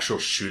and an actual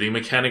shooting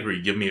mechanic where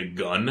you give me a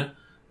gun,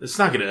 it's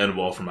not going to end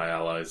well for my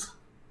allies.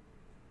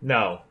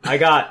 No, I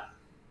got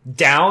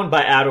downed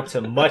by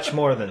ADWCTA much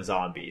more than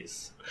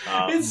zombies.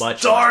 It's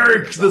much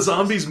dark! The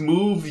zombies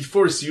move, they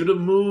force you to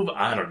move.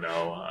 I don't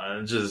know.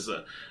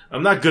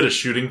 I'm not good at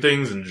shooting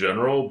things in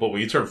general, but when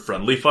you turn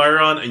friendly fire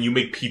on and you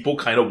make people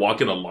kind of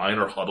walk in a line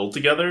or huddle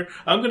together,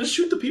 I'm going to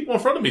shoot the people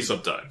in front of me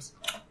sometimes.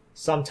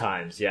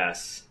 Sometimes,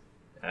 yes.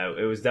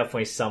 It was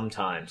definitely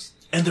sometimes.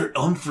 And they're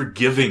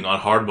unforgiving on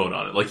hard mode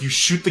on it. Like, you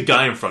shoot the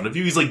guy in front of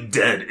you, he's like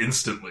dead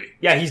instantly.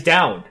 Yeah, he's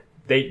downed.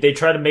 They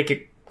try to make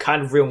it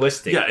kind of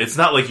realistic. Yeah, it's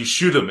not like you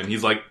shoot him and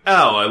he's like,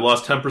 ow, I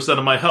lost 10%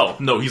 of my health.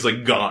 No, he's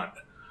like gone.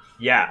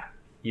 Yeah,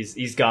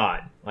 he's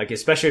gone. Like,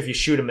 especially if you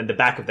shoot him in the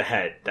back of the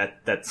head.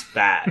 That's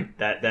bad.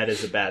 that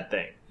is a bad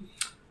thing.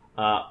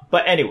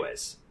 But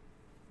anyways,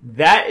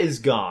 that is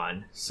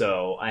gone.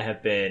 So I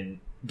have been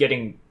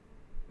getting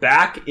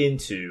back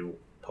into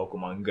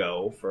Pokemon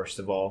Go, first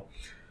of all.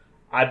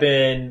 I've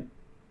been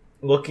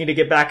looking to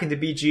get back into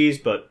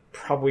BGs, but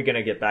probably going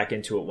to get back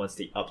into it once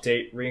the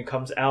update ring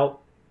comes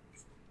out.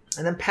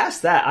 And then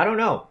past that, I don't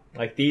know.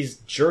 Like, these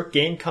jerk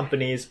game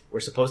companies were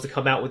supposed to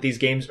come out with these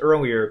games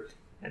earlier,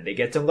 and they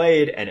get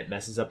delayed, and it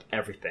messes up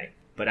everything.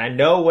 But I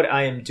know what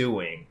I am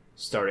doing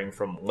starting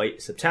from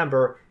late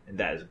September, and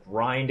that is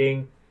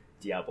grinding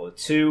Diablo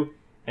 2.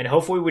 And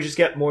hopefully we just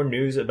get more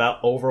news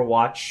about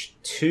Overwatch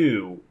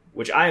 2,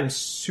 which I am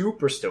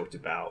super stoked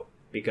about,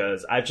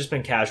 because I've just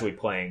been casually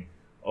playing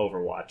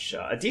Overwatch,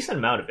 a decent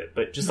amount of it,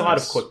 but just a lot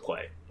of quick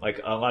play. Like,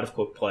 a lot of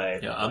quick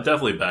play. Yeah, I'm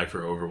definitely back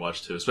for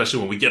Overwatch 2, especially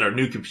when we get our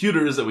new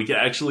computers that we can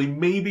actually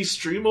maybe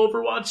stream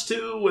Overwatch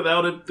 2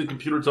 without the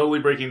computer totally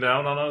breaking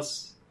down on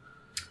us.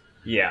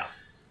 Yeah.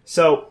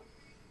 So,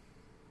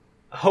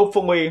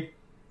 hopefully,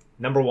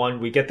 number 1,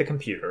 we get the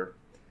computer.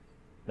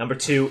 Number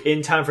 2,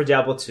 in time for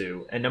Diablo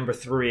 2. And number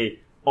 3,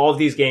 all of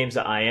these games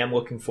that I am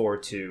looking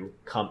forward to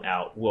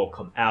will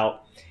come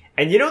out.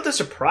 And you know what the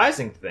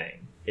surprising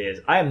thing is?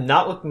 I am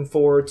not looking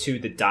forward to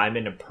the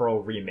Diamond and Pearl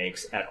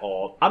remakes at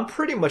all. I'm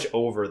pretty much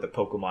over the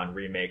Pokemon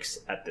remakes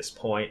at this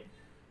point.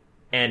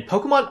 And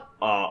Pokemon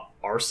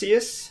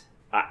Arceus,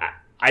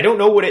 I don't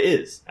know what it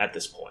is at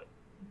this point.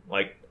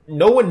 Like,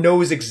 no one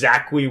knows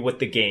exactly what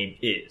the game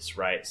is,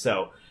 right?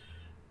 So,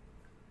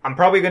 I'm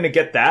probably going to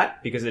get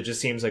that because it just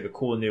seems like a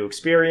cool new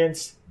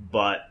experience.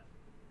 But,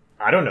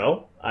 I don't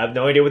know. I have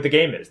no idea what the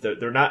game is.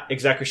 They're not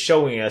exactly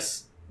showing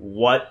us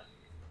what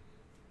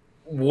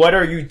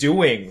are you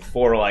doing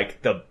for,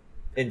 like, the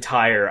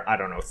entire, I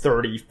don't know,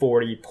 30,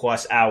 40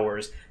 plus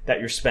hours that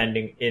you're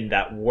spending in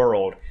that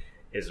world.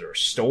 Is there a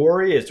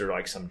story? Is there,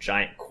 like, some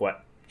giant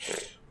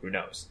who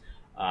knows?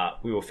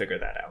 We will figure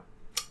that out.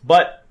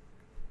 But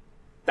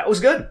that was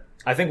good.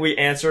 I think we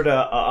answered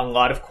a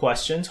lot of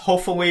questions.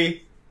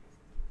 Hopefully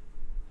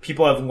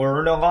people have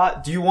learned a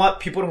lot. Do you want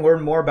people to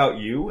learn more about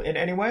you in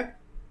any way?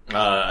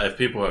 If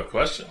people have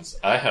questions,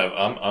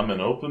 I'm an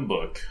open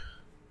book.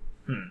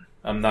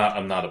 I'm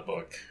not a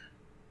book.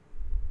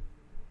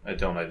 I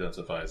don't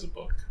identify as a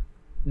book.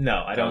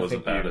 No, I don't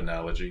think that was a bad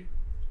analogy.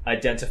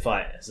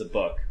 Identify as a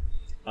book.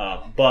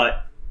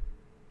 But,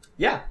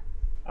 yeah.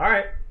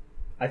 Alright.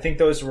 I think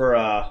those were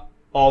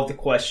all of the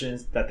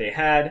questions that they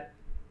had.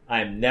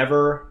 I'm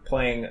never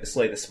playing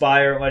Slay the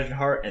Spire Legend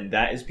Heart, and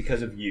that is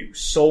because of you.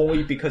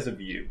 Solely because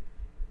of you.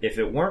 If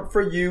it weren't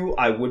for you,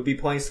 I would be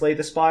playing Slay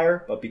the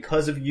Spire, but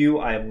because of you,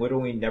 I am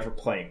literally never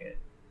playing it.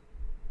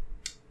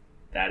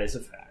 That is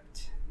a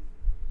fact.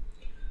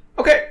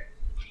 Okay.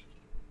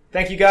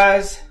 Thank you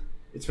guys.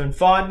 It's been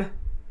fun.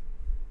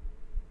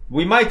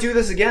 We might do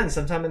this again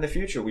sometime in the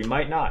future. We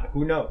might not.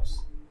 Who knows?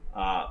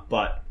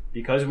 But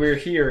because we're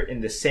here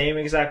in the same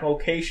exact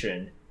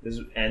location,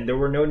 and there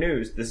were no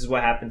news, this is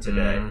what happened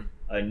today.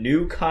 A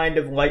new kind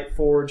of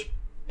Lightforge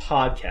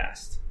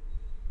podcast.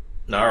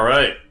 All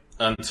right.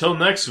 Until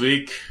next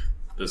week,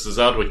 this is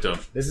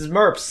ADWCTA. This is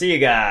Merps. See you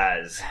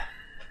guys.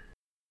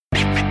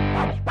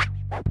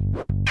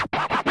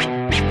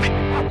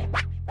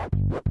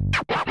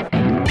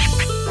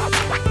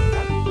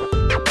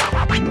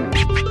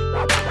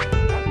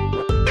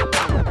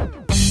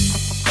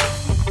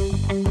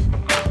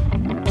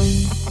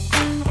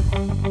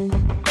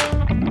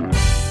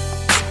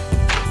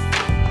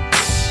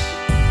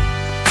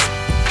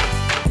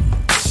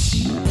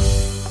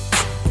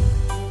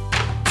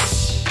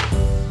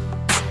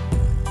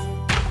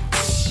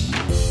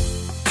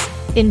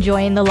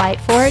 Enjoying the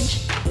Lightforge?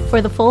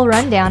 For the full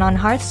rundown on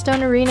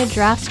Hearthstone Arena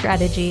draft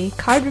strategy,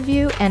 card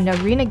review, and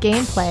arena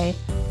gameplay,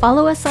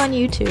 follow us on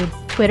YouTube,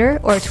 Twitter,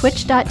 or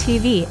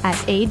twitch.tv at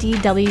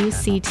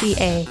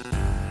ADWCTA.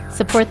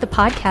 Support the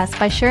podcast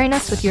by sharing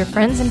us with your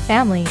friends and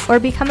family, or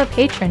become a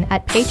patron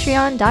at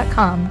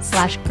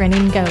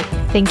patreon.com/grinninggoat.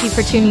 Thank you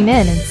for tuning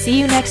in, and see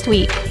you next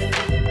week.